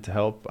always happy to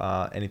help.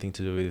 Anything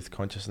to do with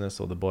consciousness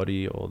or the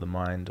body or the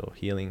mind or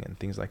healing and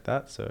things like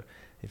that. So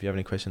if you have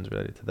any questions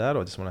related to that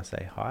or just want to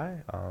say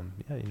hi,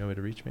 you know where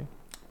to reach me.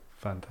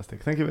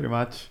 Fantastic. Thank you very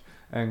much,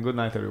 and good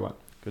night, everyone.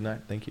 Good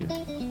night. Thank you.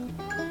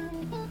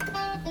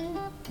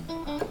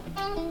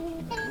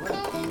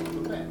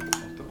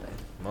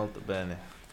 Molto bene.